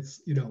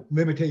 That's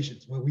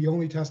limitations. Well, we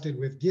only tested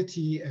with Git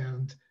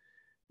and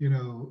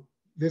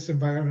this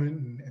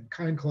environment and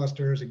kind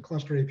clusters and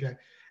cluster API,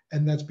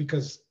 and that's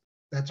because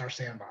that's our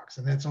sandbox,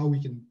 and that's all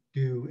we can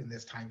do in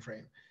this time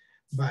frame.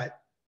 But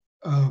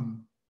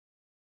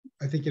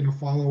I think in a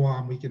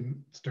follow-on we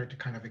can start to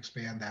kind of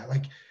expand that.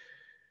 Like,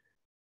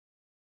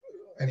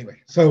 anyway,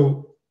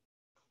 so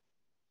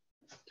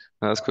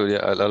that's cool.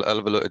 Yeah, I'll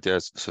have a look at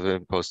the survey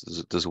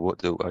post.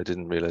 I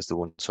didn't realize the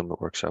One Summit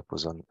workshop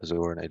was on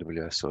Azure and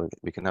AWS, so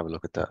we can have a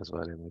look at that as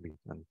well, maybe.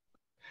 And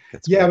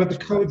yeah, but the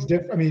code's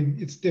different. I mean,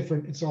 it's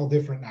different. It's all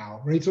different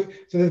now, right? So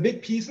the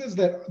big pieces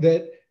that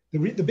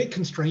the big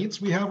constraints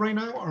we have right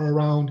now are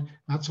around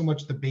not so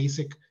much the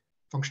basic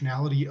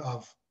functionality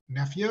of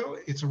Nephew.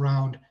 It's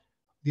around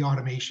the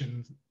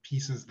automation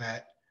pieces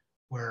that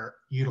we're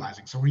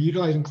utilizing. So we're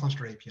utilizing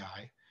Cluster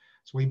API.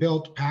 So we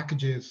built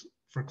packages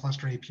for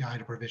Cluster API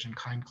to provision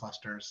kind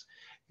clusters.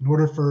 In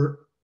order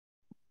for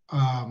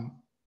us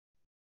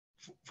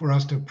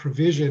to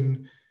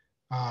provision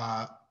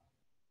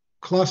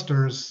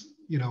clusters,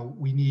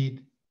 we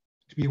need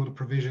to be able to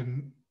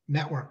provision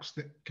networks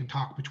that can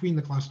talk between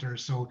the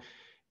clusters. So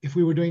if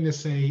we were doing this,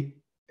 say,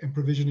 and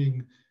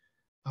provisioning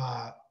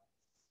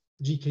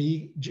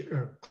GKE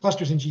or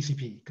clusters in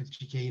GCP, because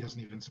GKE doesn't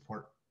even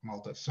support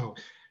Malta. So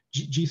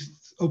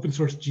open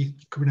source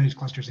Kubernetes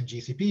clusters in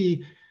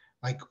GCP,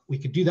 like we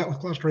could do that with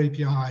Cluster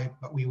API,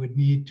 but we would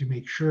need to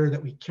make sure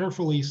that we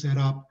carefully set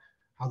up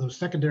how those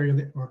secondary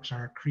networks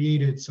are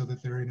created so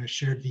that they're in a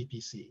shared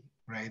VPC,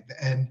 right?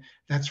 And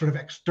that's sort of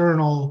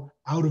external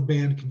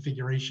out-of-band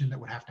configuration that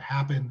would have to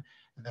happen.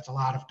 And that's a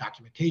lot of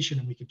documentation,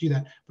 and we could do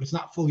that, but it's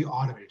not fully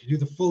automated. To do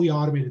the fully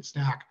automated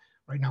stack,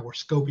 right now we're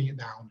scoping it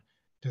down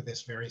to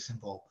this very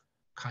simple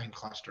kind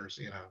clusters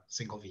in a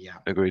single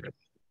VM. Agreed.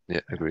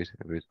 Yeah, agreed.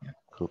 Yeah.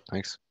 Cool,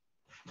 thanks.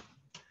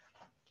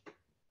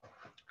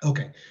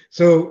 Okay,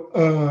 so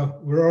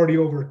we're already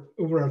over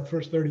our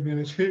first 30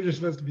 minutes. We're just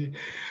supposed to be.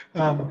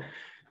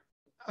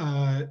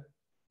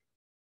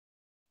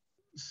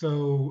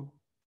 So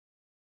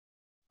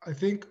I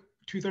think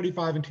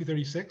 235 and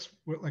 236,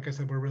 like I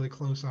said, we're really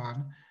close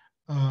on.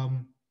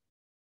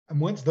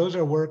 And once those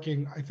are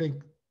working, I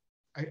think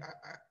I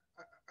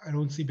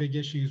don't see big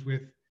issues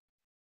with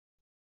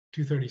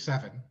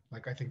 237.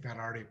 Like I think that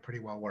already pretty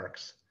well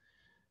works.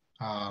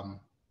 Or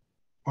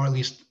at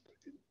least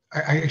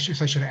I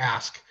should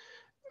ask,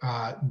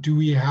 do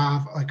we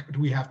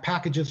have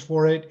packages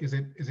for it? Is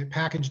it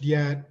packaged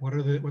yet?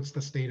 What's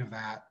the state of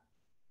that?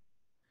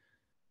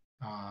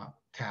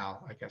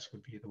 Tal, I guess,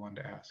 would be the one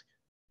to ask.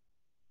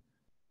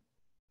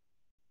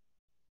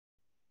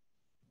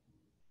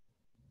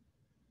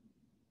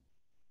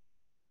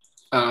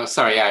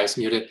 Sorry, I was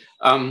muted.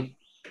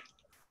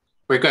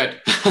 We're good.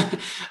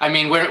 I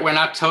mean, we're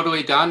not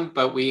totally done,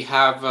 but we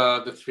have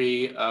the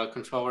 3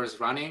 controllers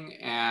running,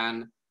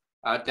 and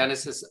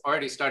Dennis has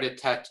already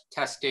started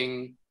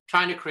testing,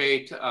 trying to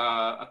create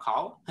a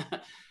call.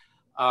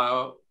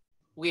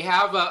 We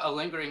have a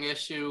lingering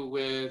issue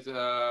with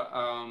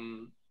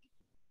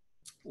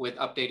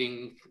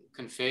updating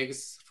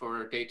configs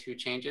for day 2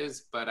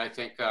 changes, but I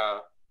think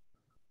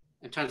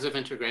in terms of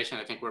integration,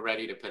 I think we're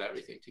ready to put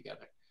everything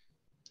together.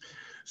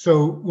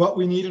 So what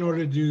we need in order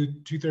to do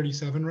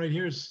 237 right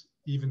here is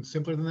even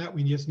simpler than that.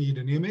 We just need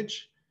an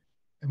image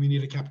and we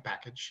need a kept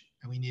package,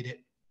 and we need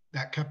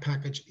that kept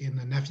package in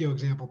the Nephio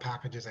example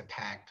packages and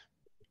tagged.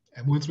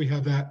 And once we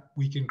have that,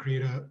 we can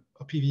create a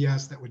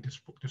PVS that would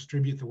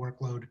distribute the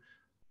workload,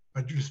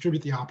 or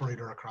distribute the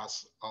operator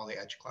across all the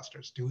edge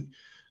clusters.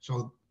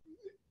 So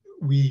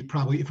we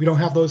probably, if we don't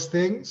have those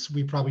things,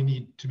 we probably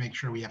need to make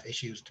sure we have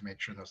issues to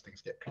make sure those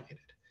things get created.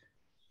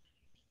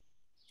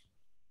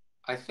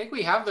 I think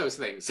we have those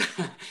things,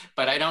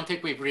 but I don't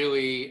think we've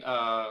really,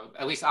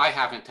 at least I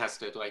haven't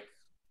tested, like,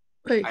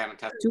 Wait, I haven't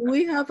tested. do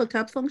we have a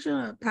kept function,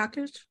 a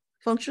package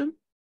function?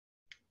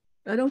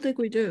 I don't think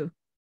we do.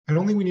 I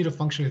don't think we need a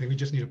function. I think we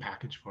just need a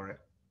package for it.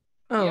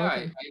 Oh, Yeah,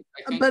 okay.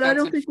 I think But I that's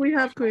don't it. think we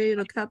have created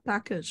a kept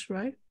package,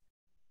 right?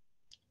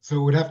 So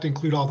it would have to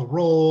include all the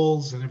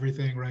roles and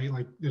everything, right?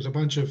 Like there's a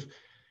bunch of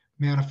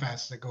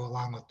manifests that go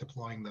along with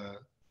deploying the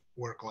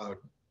workload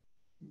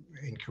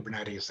in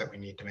Kubernetes that we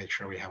need to make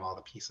sure we have all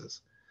the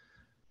pieces.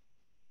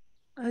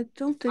 I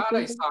don't think Thought we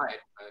I have. saw it,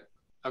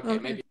 but okay,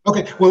 maybe.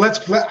 Okay, well,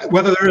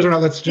 whether there is or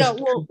not, let's Yeah,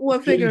 just. we'll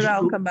figure it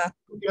out and come back.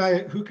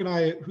 Who can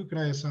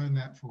I assign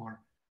that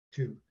for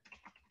to?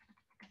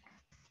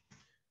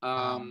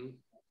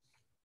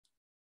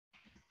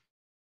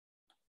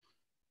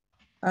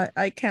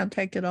 I can't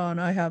take it on.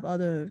 I have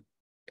other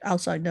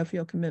outside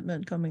Nephio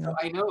commitment coming up.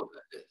 I know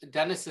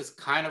Dennis is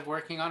kind of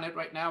working on it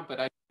right now, but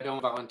I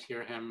don't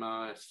volunteer him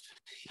if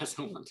he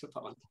doesn't want to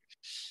volunteer.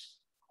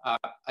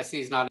 I see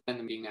he's not in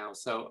the meeting now,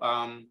 so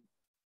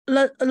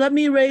Let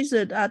me raise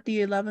it at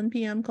the 11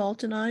 p.m. call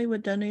tonight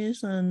with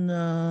Dennis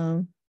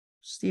and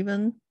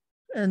Stephen,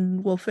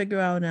 and we'll figure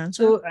out an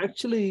answer. So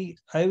actually,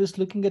 I was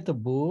looking at the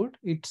board.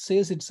 It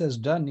says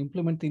done.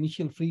 Implement the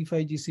initial free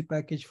 5GC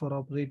package for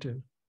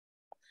operator.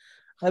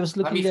 I was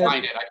looking let me at.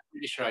 find it. I'm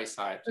pretty sure I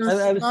saw it.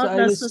 It's not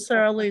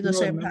necessarily the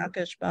same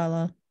package,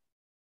 Bala.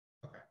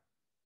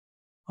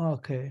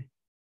 Okay.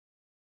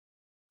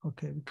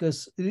 Okay,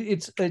 because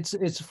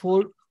it's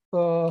full.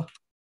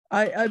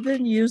 I've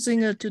been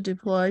using it to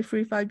deploy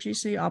free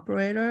 5GC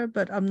operator,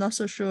 but I'm not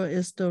so sure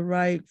it's the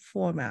right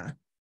format.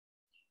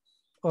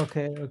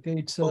 Okay.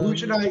 It's well, who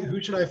should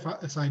I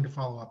assign to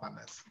follow up on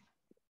this?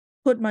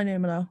 Put my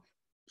name now,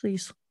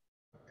 please.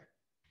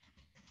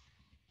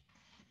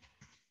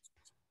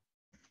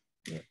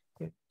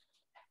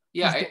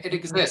 Yeah, it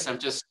exists.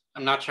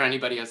 I'm not sure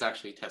anybody has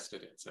actually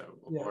tested it. So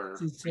yeah, or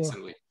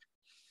recently.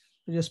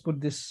 I just put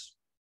this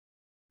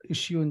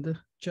issue in the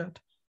chat.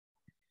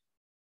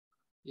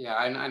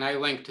 Yeah, and I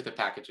linked to the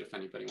package if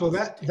anybody so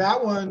wants. So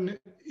that one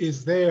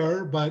is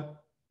there,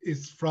 but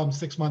it's from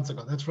 6 months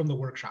ago. That's from the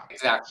workshop.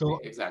 Exactly. So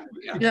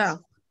exactly. Yeah.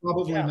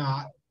 Probably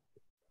not.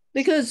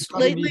 Because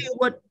lately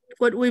what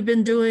we've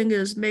been doing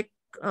is make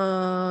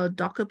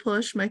Docker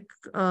push, make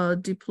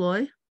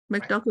deploy,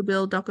 make Docker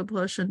build, Docker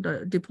push,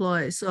 and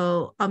deploy.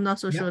 So I'm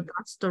not so sure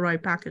that's the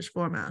right package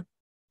format.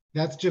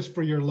 That's just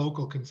for your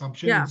local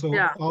consumption. Yeah, so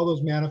all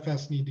those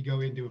manifests need to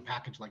go into a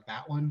package like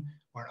that one,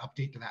 or an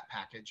update to that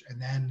package. And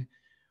then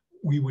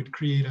we would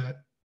create a,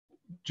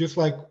 just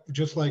like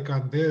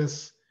on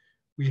this,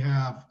 we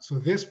have, so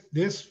this,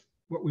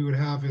 what we would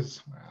have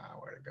is,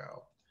 where to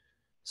go?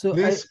 So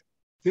this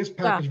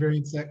package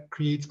variant set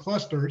creates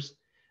clusters.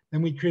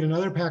 Then we create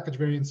another package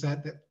variant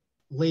set that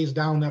lays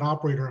down that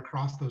operator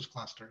across those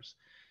clusters.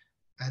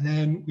 And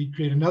then we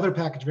create another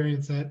package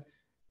variant set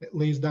that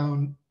lays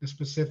down the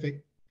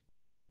specific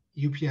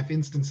UPF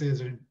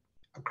instances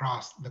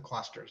across the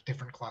clusters,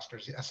 different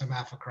clusters, the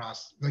SMF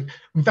across, like,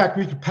 in fact,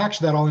 we could package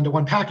that all into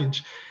one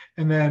package,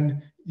 and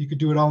then you could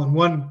do it all in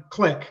one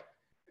click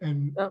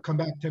and come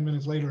back 10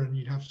 minutes later and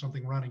you'd have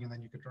something running, and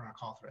then you could run a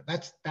call through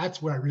it.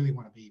 That's where I really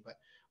want to be.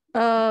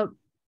 But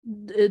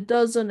it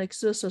doesn't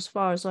exist as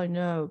far as I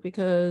know,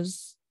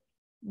 because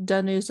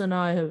Dennis and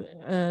I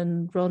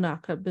and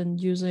Ronak have been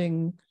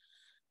using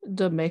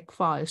the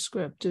Makefile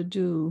script to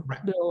do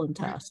build and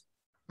test.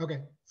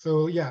 Okay.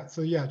 So yeah,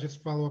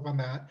 just follow up on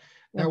that.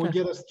 That would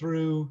get us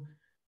through.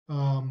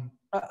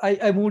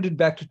 I moved it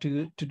back to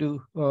do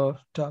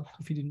talk,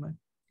 if you didn't mind.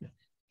 Yeah.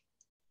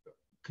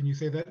 Can you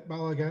say that,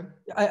 Bala, again?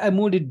 I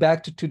moved it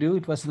back to do.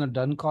 It was in a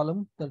done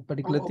column, that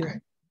particular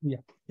thing. Yeah.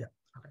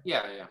 Okay.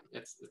 Yeah,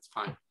 it's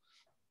fine.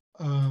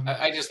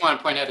 I just want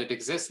to point out it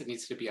exists. It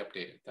needs to be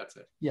updated. That's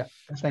it. Yeah,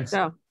 thanks.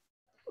 Yeah,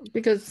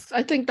 because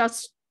I think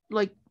that's,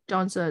 like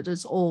John said,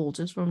 it's old.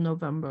 It's from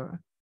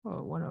November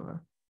or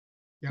whatever.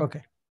 Yeah.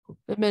 Okay.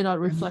 It may not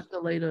reflect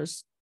the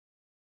latest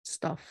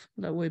stuff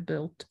that we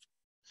built.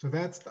 So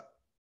that's the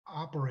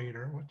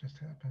operator. What just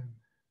happened?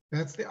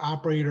 That's the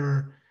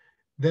operator.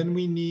 Then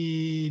we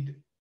need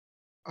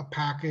a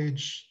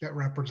package that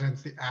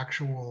represents the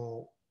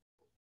actual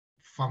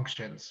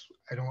functions.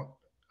 I don't,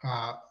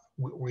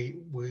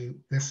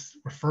 this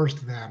refers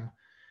to them,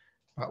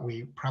 but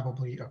we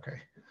probably, okay.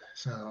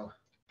 So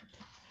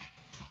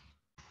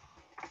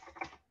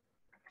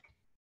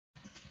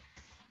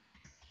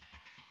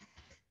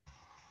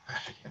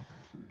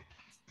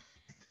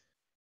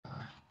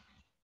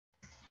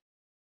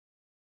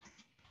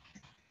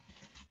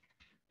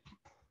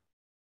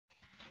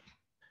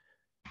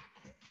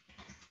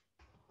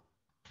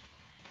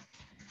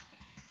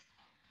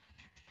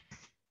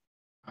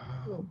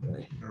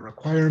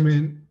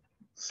requirement,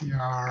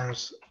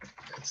 CRs,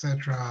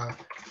 etc.,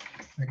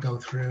 and go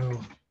through.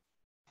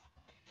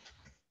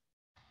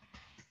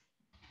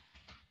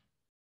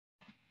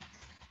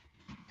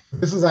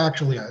 This is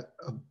actually you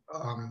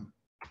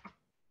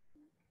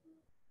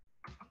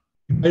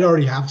might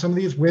already have some of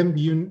these. Wim,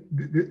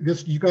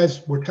 you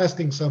guys were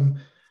testing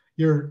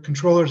your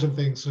controllers and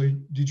things. So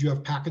did you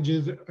have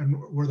packages, and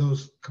were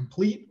those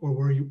complete,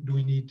 or do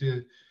we need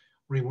to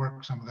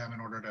rework some of them in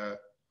order to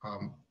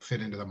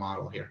fit into the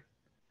model here?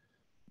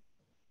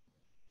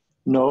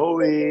 No,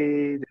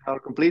 they are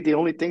complete. The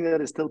only thing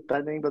that is still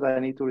pending, but I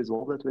need to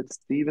resolve that with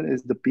Steven,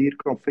 is the peer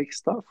config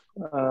stuff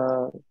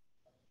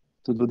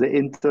to do the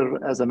inter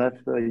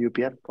SMF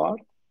UPF part.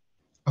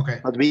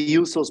 Okay. But we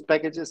use those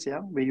packages, yeah.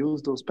 We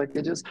use those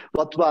packages.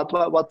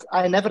 What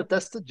I never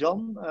tested,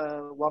 John,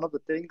 one of the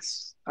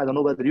things, I don't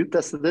know whether you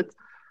tested it,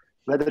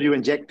 whether you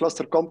inject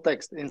cluster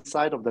context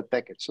inside of that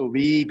package. So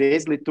we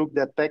basically took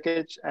that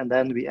package and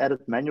then we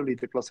added manually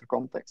the cluster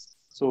context.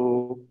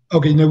 So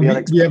okay, no, we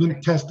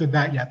haven't tested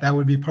that yet. That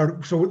would be part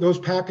of, so those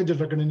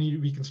packages are going to need to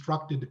be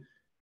constructed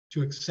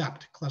to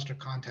accept cluster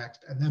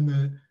context, and then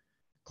the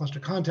cluster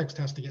context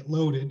has to get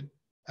loaded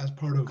as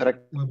part of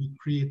when we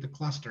create the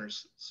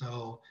clusters.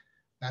 So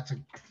that's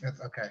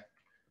okay.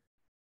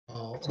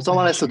 So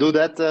someone has to do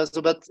that.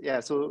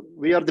 So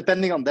we are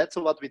depending on that.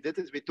 So what we did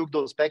is we took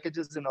those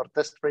packages in our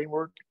test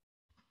framework,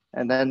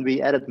 and then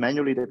we added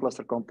manually the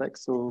cluster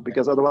context. So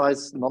because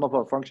otherwise none of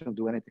our functions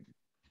do anything.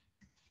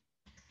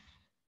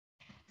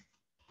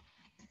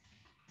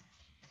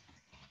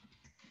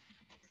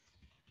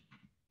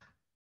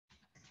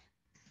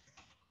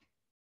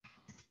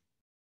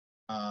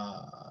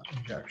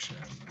 Injection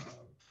of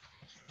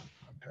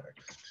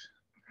context.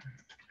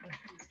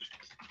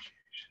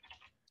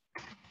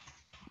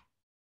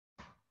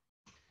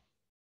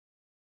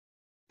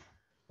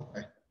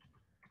 Okay.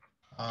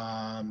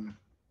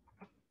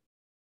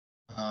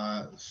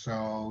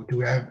 So do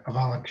we have a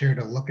volunteer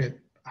to look at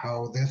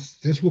how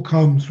this will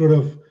come sort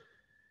of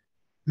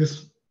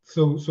this?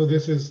 So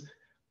this is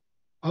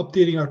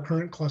updating our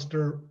current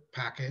cluster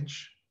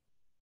package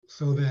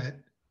so that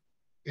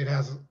it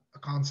has a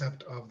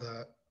concept of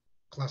the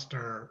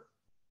cluster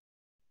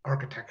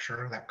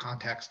architecture, that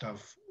context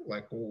of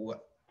like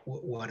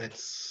what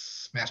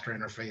its master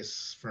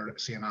interface for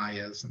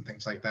CNI is and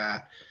things like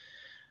that.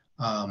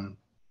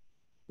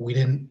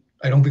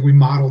 I don't think we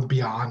modeled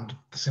beyond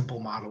the simple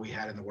model we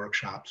had in the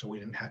workshop, so we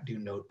didn't have to do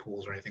node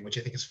pools or anything, which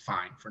I think is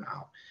fine for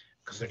now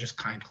because they're just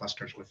kind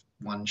clusters with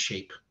one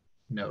shape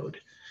node.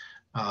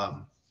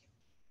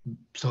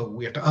 So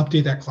we have to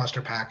update that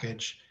cluster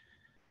package,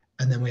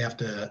 and then we have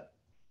to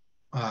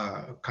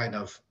kind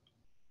of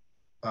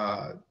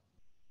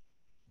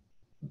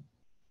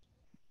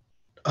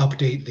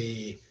update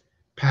the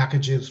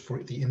packages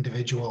for the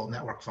individual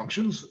network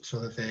functions so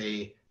that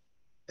they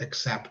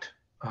accept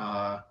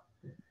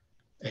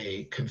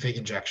a config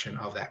injection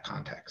of that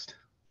context.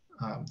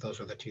 Those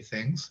are the two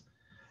things.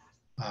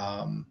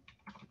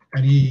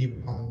 Any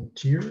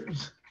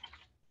volunteers?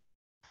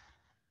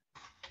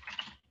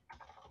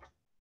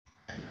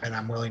 And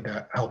I'm willing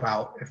to help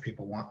out if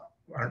people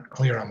aren't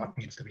clear on what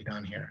needs to be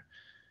done here.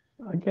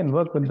 I can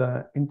work with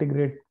the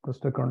integrate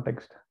cluster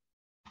context.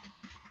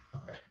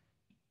 Okay.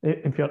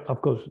 If you're,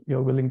 of course,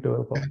 you're willing to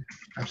help out.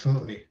 Yeah,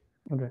 absolutely.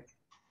 Okay.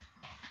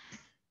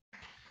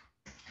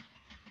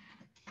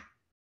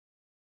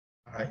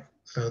 All right.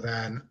 So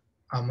then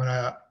I'm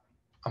gonna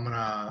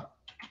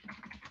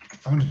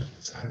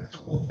assign this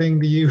whole thing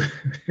to you,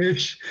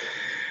 Fish,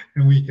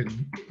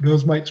 and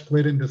those might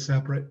split into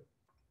separate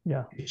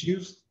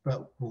issues,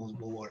 but we'll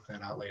work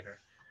that out later.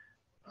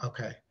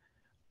 Okay.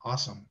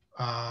 Awesome.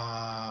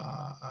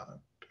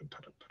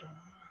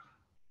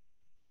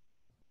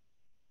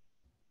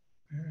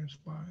 There's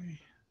my.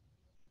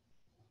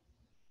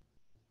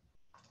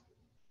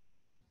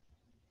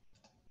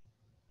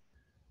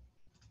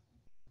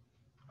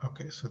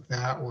 Okay, so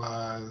that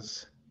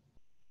was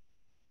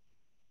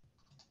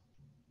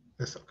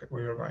this. Okay,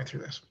 we were going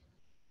through this.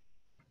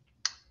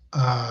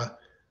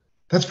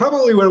 That's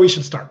probably where we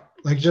should start.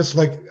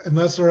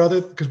 Unless there are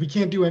other, because we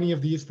can't do any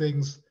of these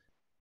things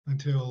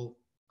until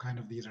kind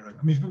of these are.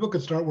 I mean, people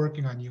could start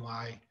working on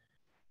UI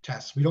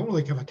tests. We don't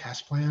really have a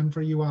test plan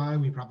for UI.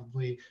 We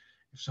probably,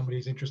 if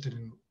somebody's interested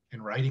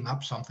in writing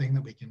up something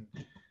that we can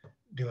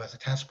do as a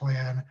test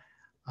plan.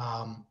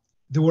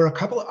 There were a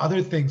couple of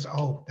other things.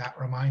 Oh, that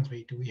reminds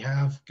me. Do we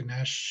have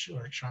Ganesh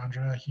or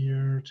Chandra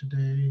here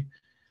today?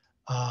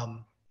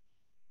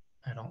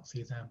 I don't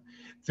see them.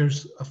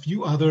 There's a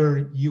few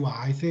other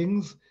UI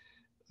things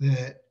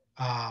that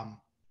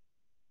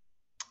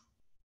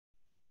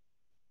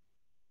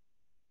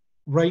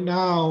right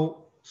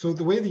now, so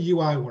the way the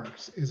UI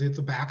works is it's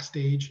a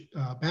backstage.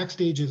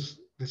 Backstage is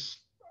this,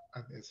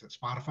 it's at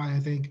Spotify, I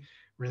think,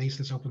 released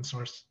this open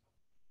source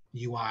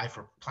UI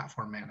for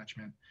platform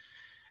management.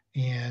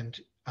 And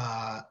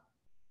our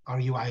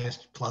UI is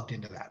plugged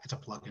into that. It's a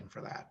plugin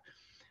for that.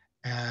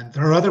 And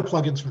there are other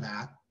plugins for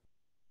that.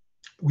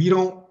 We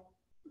don't,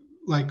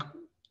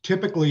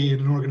 typically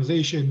in an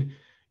organization,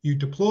 you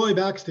deploy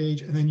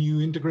Backstage and then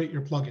you integrate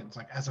your plugins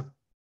like as a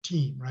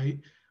team, right?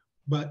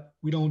 But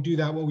we don't do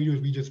that. What we do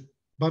is we just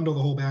bundle the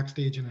whole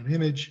Backstage in an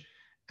image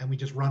and we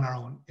just run our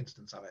own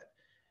instance of it.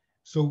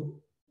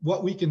 So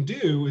what we can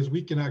do is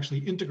we can actually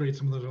integrate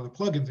some of those other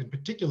plugins. In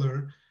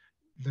particular,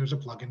 there's a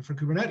plugin for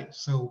Kubernetes.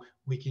 So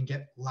we can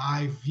get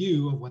live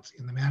view of what's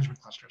in the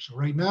management cluster. So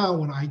right now,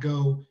 when I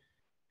go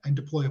and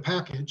deploy a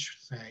package,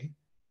 say,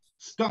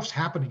 stuff's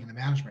happening in the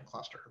management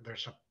cluster.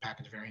 There's a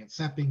package variant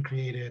set being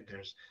created.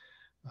 There's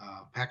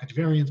package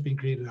variants being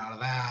created out of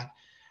that.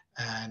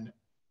 And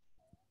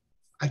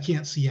I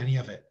can't see any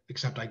of it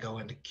except I go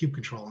into kube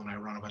control and I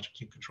run a bunch of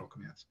kube control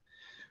commands.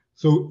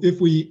 So if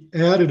we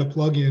added a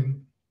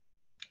plugin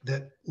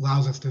that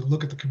allows us to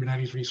look at the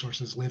Kubernetes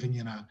resources living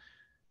in a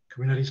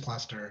Kubernetes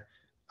cluster,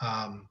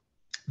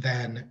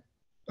 then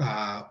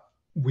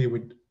we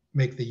would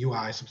make the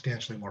UI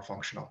substantially more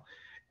functional.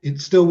 It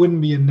still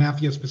wouldn't be a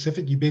Nafio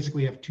specific. You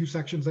basically have two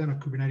sections then, a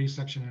Kubernetes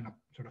section and a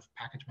sort of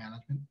package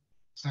management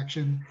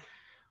section.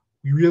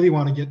 We really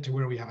want to get to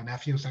where we have a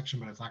Nafio section,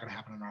 but it's not going to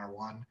happen in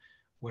R1,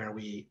 where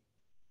we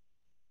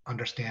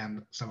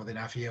understand some of the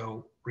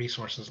Nafio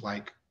resources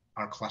like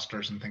our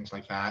clusters and things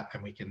like that,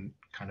 and we can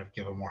kind of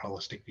give a more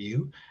holistic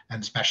view,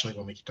 and especially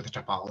when we get to the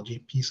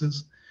topology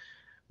pieces.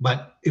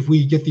 But if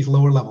we get these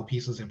lower level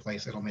pieces in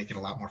place, it'll make it a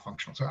lot more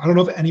functional. So I don't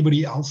know if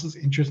anybody else is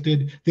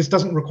interested. This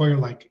doesn't require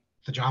like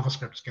the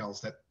JavaScript skills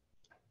that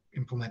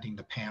implementing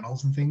the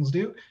panels and things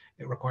do.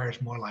 It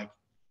requires more like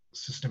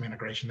system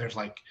integration. There's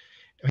like,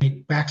 I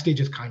mean, Backstage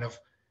is kind of,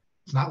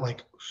 it's not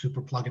like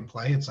super plug and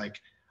play. It's like,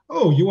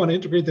 oh, you want to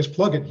integrate this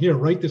plugin here,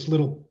 write this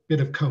little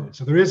bit of code.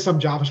 So there is some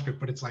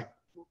JavaScript, but it's like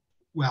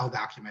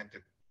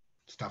well-documented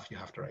stuff you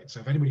have to write. So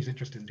if anybody's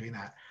interested in doing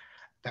that,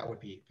 that would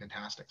be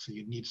fantastic. So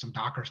you'd need some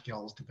Docker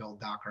skills to build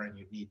Docker, and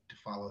you'd need to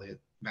follow the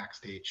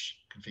Backstage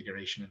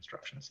configuration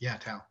instructions. Yeah,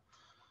 Tal.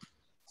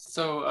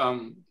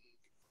 So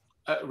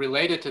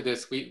related to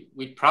this,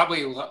 we'd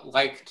probably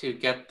like to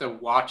get the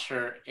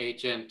Watcher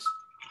agent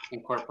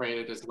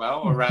incorporated as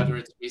well, or rather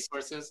its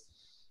resources.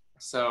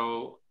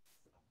 So,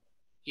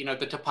 you know,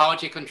 the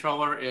topology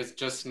controller is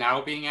just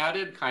now being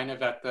added, kind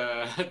of at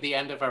the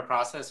end of our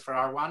process for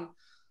R1.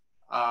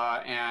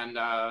 And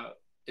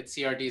its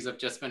CRDs have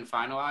just been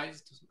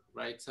finalized,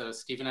 right? So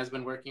Stephen has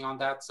been working on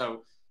that.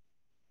 So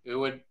we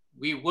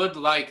would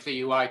like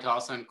the UI to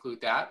also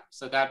include that.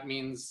 So that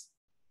means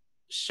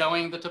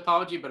showing the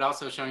topology, but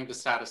also showing the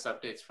status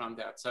updates from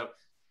that. So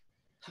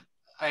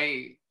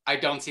I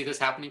don't see this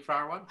happening for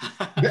R1.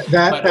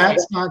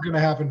 That's not going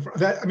to happen.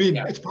 I mean,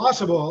 yeah. It's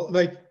possible.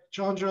 Like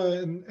Chandra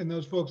and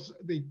those folks,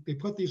 they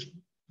put these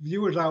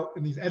viewers out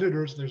in these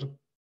editors. If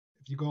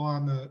you go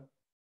on the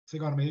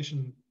SIG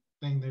automation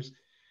thing,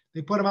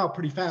 they put them out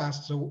pretty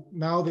fast. So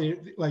now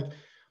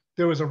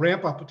there was a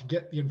ramp up to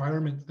get their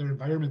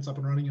environments up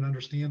and running and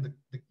understand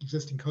the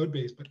existing code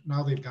base, but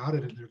now they've got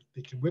it and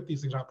they can whip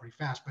these things out pretty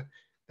fast. But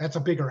that's a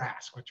bigger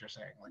ask, what you're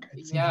saying. Like,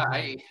 yeah,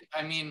 I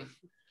mean,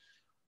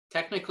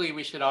 technically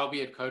we should all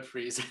be at code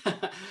freeze.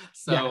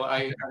 So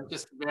yeah. I'm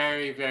just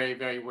very, very,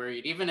 very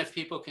worried. Even if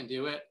people can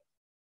do it,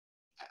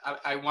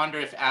 I wonder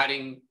if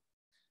adding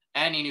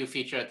any new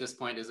feature at this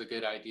point is a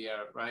good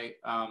idea, right?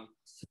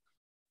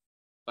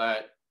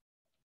 But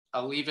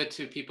I'll leave it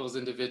to people's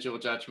individual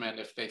judgment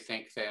if they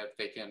think that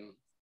they can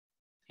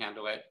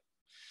handle it,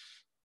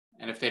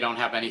 and if they don't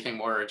have anything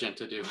more urgent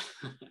to do.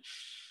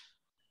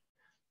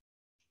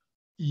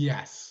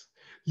 Yes.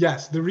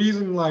 The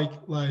reason like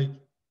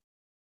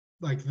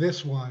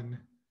this one,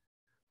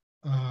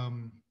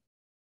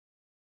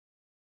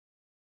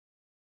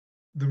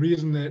 the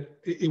reason that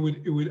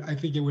I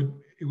think it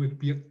would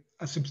be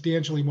a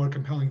substantially more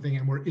compelling thing,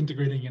 and we're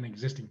integrating an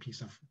existing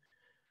piece of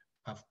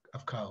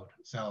code.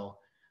 So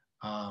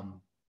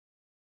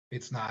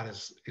it's not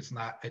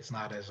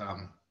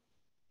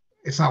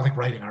like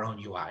writing our own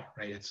UI,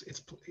 right?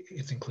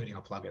 It's including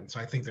a plugin. So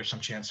I think there's some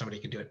chance somebody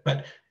can do it,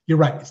 but you're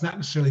right. It's not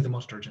necessarily the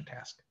most urgent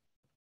task.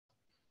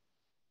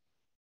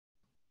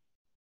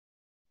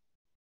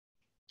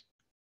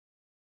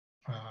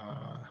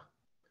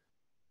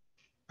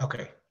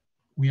 Okay,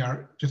 we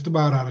are just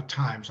about out of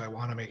time, so I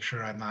want to make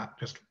sure I'm not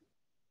just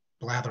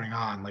blathering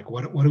on. Like,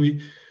 what do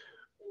we?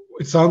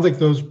 It sounds like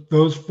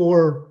those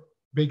four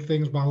big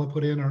things Bala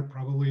put in are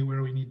probably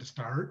where we need to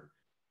start.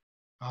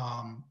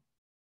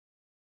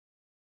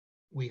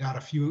 We got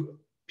a few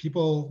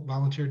people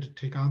volunteered to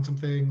take on some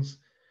things.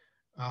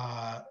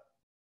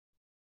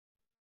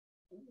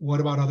 What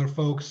about other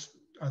folks?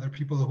 Are there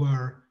people who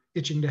are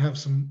itching to have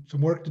some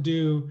work to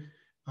do?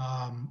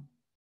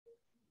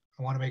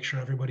 I want to make sure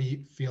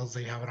everybody feels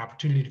they have an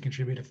opportunity to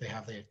contribute if they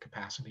have the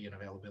capacity and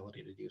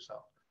availability to do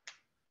so.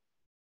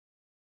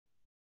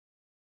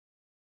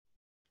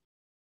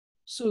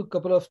 So a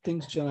couple of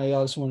things, John. I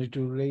also wanted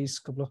to raise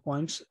a couple of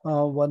points.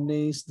 One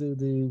is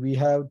we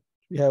have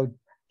 2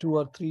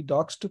 or 3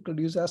 docs to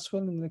produce as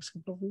well in the next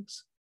couple of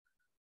weeks.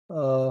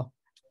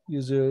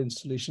 User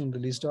installation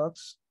release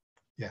docs.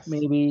 Yes.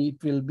 Maybe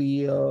it will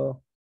be.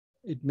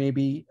 It may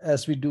be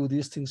as we do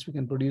these things, we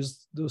can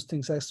produce those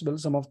things as well,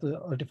 some of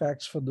the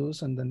artifacts for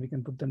those, and then we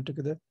can put them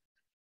together.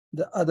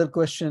 The other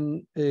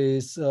question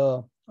is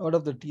out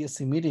of the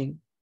TSC meeting,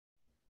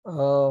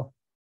 for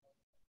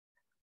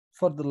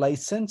the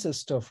licenses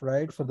stuff,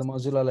 right? For the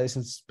Mozilla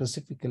license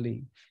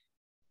specifically,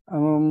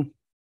 I'm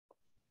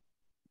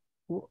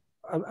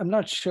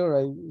not sure.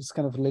 I was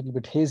kind of a little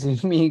bit hazy.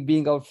 Me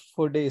being out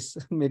 4 days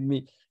made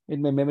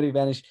my memory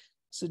vanish.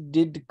 So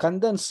did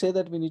Kandan say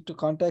that we need to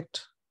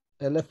contact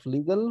LF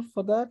Legal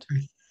for that? I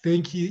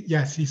think he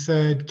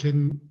said,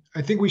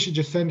 I think we should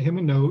just send him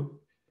a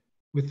note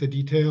with the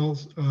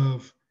details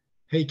of,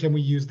 hey, can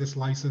we use this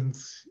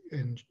license?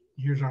 And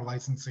here's our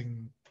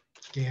licensing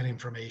scan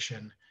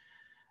information.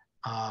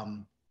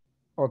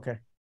 Okay.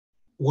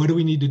 What do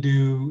we need to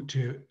do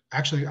to,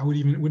 actually, I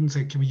wouldn't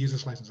say, can we use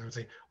this license? I would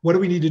say, what do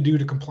we need to do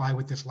to comply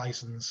with this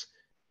license?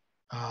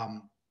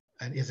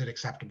 And is it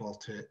acceptable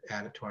to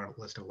add it to our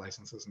list of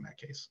licenses in that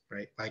case,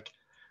 right? Like,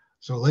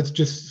 so let's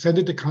just send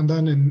it to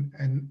Kandan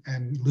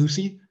and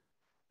Lucy,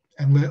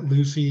 and let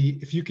Lucy,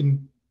 if you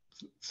can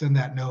send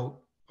that note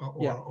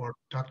or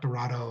talk to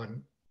Rado,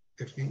 and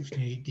if you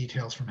need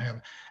details from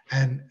him,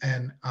 and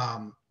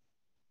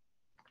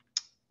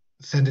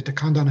send it to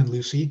Kandan and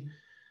Lucy,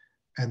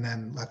 and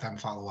then let them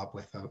follow up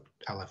with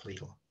LF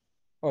Legal.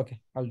 Okay,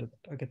 I'll do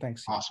that. Okay,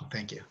 thanks. Awesome,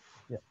 thank you.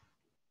 Yeah.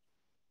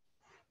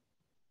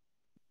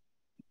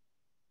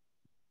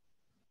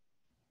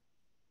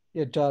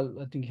 Yeah, Tal,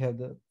 I think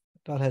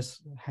Tal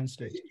has hands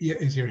raised. Yeah,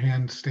 is your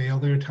hand stale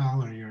there,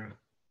 Tal, or you're?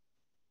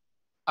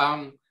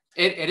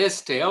 It is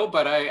stale,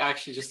 but I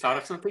actually just thought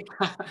of something.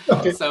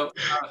 Okay. So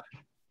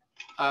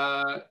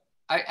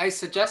I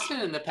suggested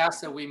in the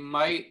past that we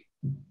might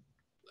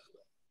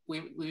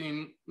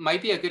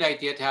be a good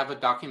idea to have a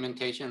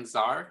documentation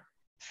czar.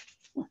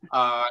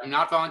 I'm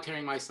not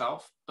volunteering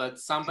myself, but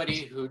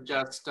somebody who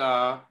just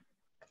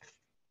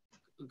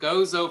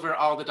goes over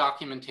all the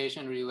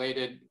documentation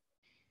related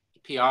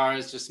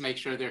PRs, just make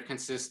sure they're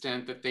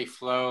consistent, that they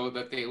flow,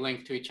 that they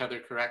link to each other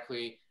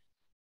correctly.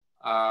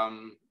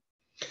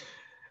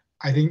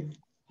 I think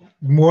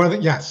more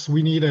than, yes,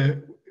 we need I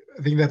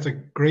think that's a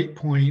great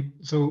point.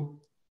 So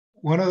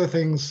one of the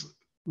things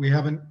we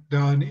haven't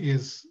done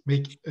is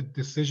make a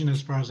decision,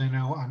 as far as I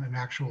know, on an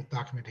actual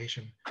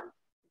documentation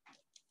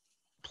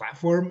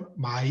platform.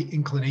 My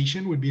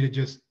inclination would be to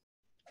just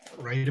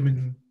write them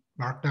in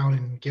Markdown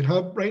in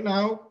GitHub right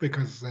now,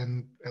 because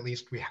then at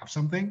least we have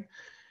something.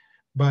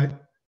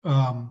 But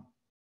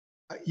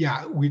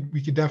yeah, we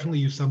could definitely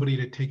use somebody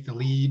to take the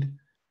lead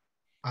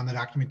on the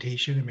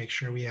documentation and make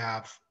sure we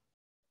have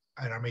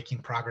and are making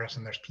progress,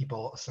 and there's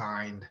people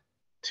assigned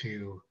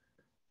to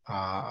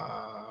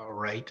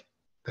write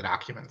the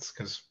documents,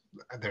 because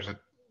there's a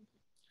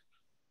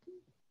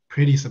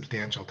pretty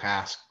substantial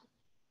task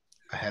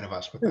ahead of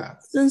us with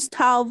that. Since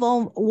Tal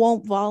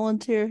won't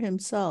volunteer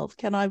himself,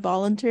 can I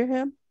volunteer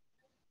him?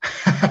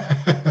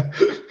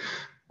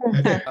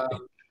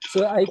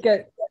 So I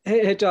can,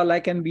 hey Tal, I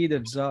can be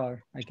the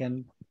czar. I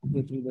can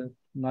go through the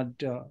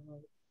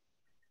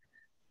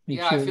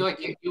yeah, sure. I feel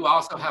like you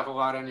also have a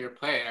lot on your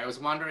plate. I was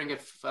wondering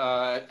if,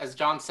 as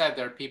John said,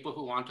 there are people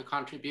who want to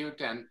contribute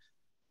and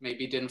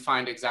maybe didn't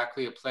find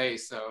exactly a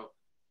place. So,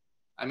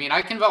 I mean,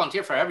 I can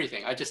volunteer for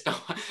everything. I just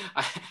don't.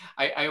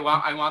 I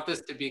want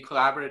this to be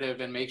collaborative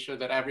and make sure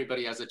that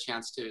everybody has a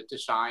chance to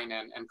shine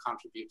and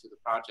contribute to the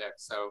project.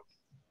 So,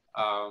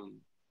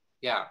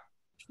 yeah.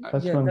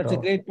 That's a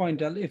great point,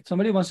 Tal. If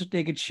somebody wants to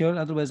take it, sure.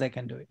 Otherwise, I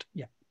can do it.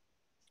 Yeah.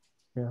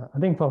 Yeah, I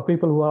think for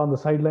people who are on the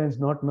sidelines,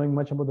 not knowing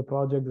much about the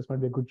project, this might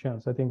be a good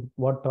chance. I think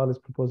what Tal is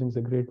proposing is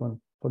a great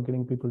one for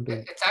getting people to.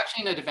 It's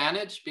actually an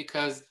advantage,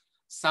 because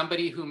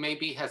somebody who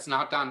maybe has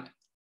not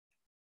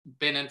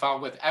been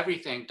involved with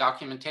everything,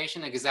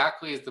 documentation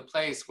exactly is the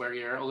place where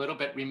you're a little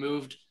bit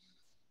removed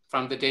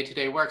from the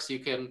day-to-day work. So you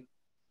can,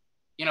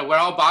 we're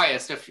all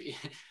biased. If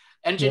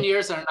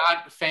engineers are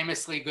not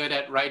famously good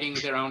at writing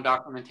their own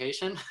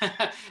documentation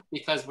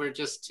because we're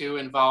just too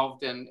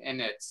involved in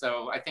it.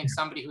 So I think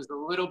somebody who's a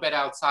little bit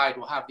outside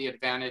will have the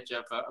advantage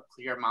of a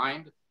clear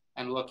mind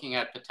and looking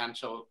at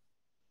potential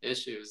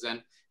issues.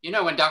 And,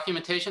 when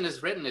documentation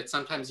is written, it's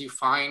sometimes you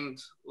find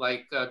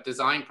like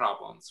design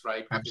problems,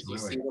 right? Because Absolutely.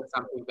 you see that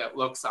something that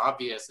looks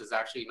obvious is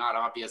actually not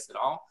obvious at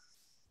all.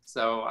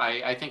 So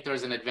I think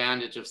there's an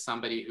advantage of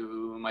somebody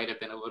who might have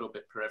been a little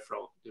bit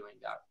peripheral doing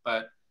that.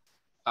 But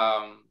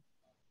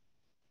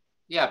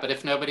yeah, but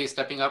if nobody's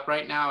stepping up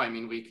right now, I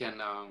mean, we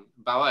can,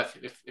 Bala,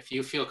 if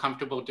you feel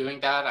comfortable doing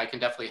that, I can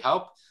definitely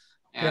help.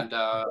 And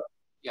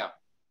yeah,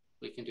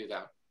 we can do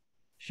that.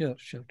 Sure,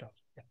 Tal.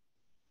 Yeah.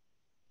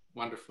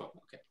 Wonderful.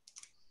 Okay.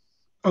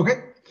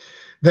 Okay,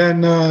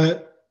 then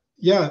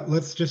yeah,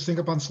 let's just sync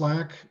up on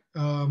Slack.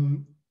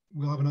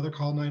 We'll have another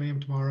call 9 a.m.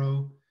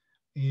 tomorrow,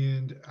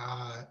 and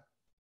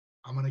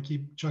I'm gonna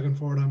keep chugging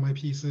forward on my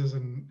pieces,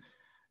 and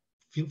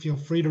feel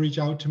free to reach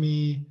out to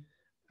me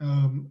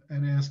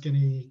and ask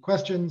any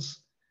questions.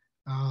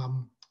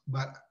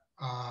 But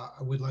I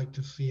would like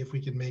to see if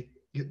we can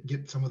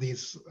get some of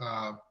these.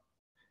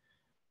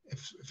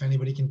 If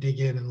anybody can dig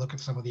in and look at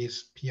some of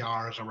these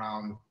PRs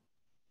around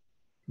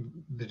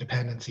the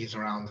dependencies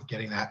around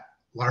getting that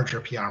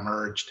larger PR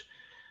merged,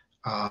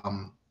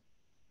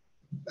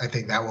 I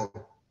think that will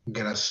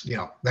get us,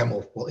 then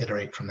we'll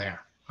iterate from there.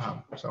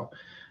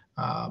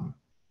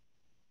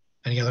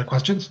 Any other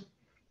questions?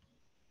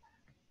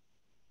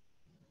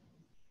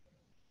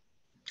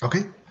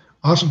 Okay,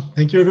 awesome.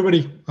 Thank you,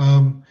 everybody.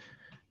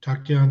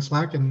 Talk to you on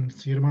Slack and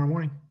see you tomorrow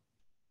morning.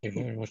 Thank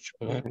you very much.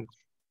 Bye-bye.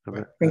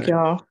 Bye-bye. Thank you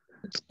all.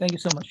 Thank you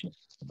so much.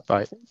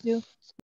 Bye. Thank you.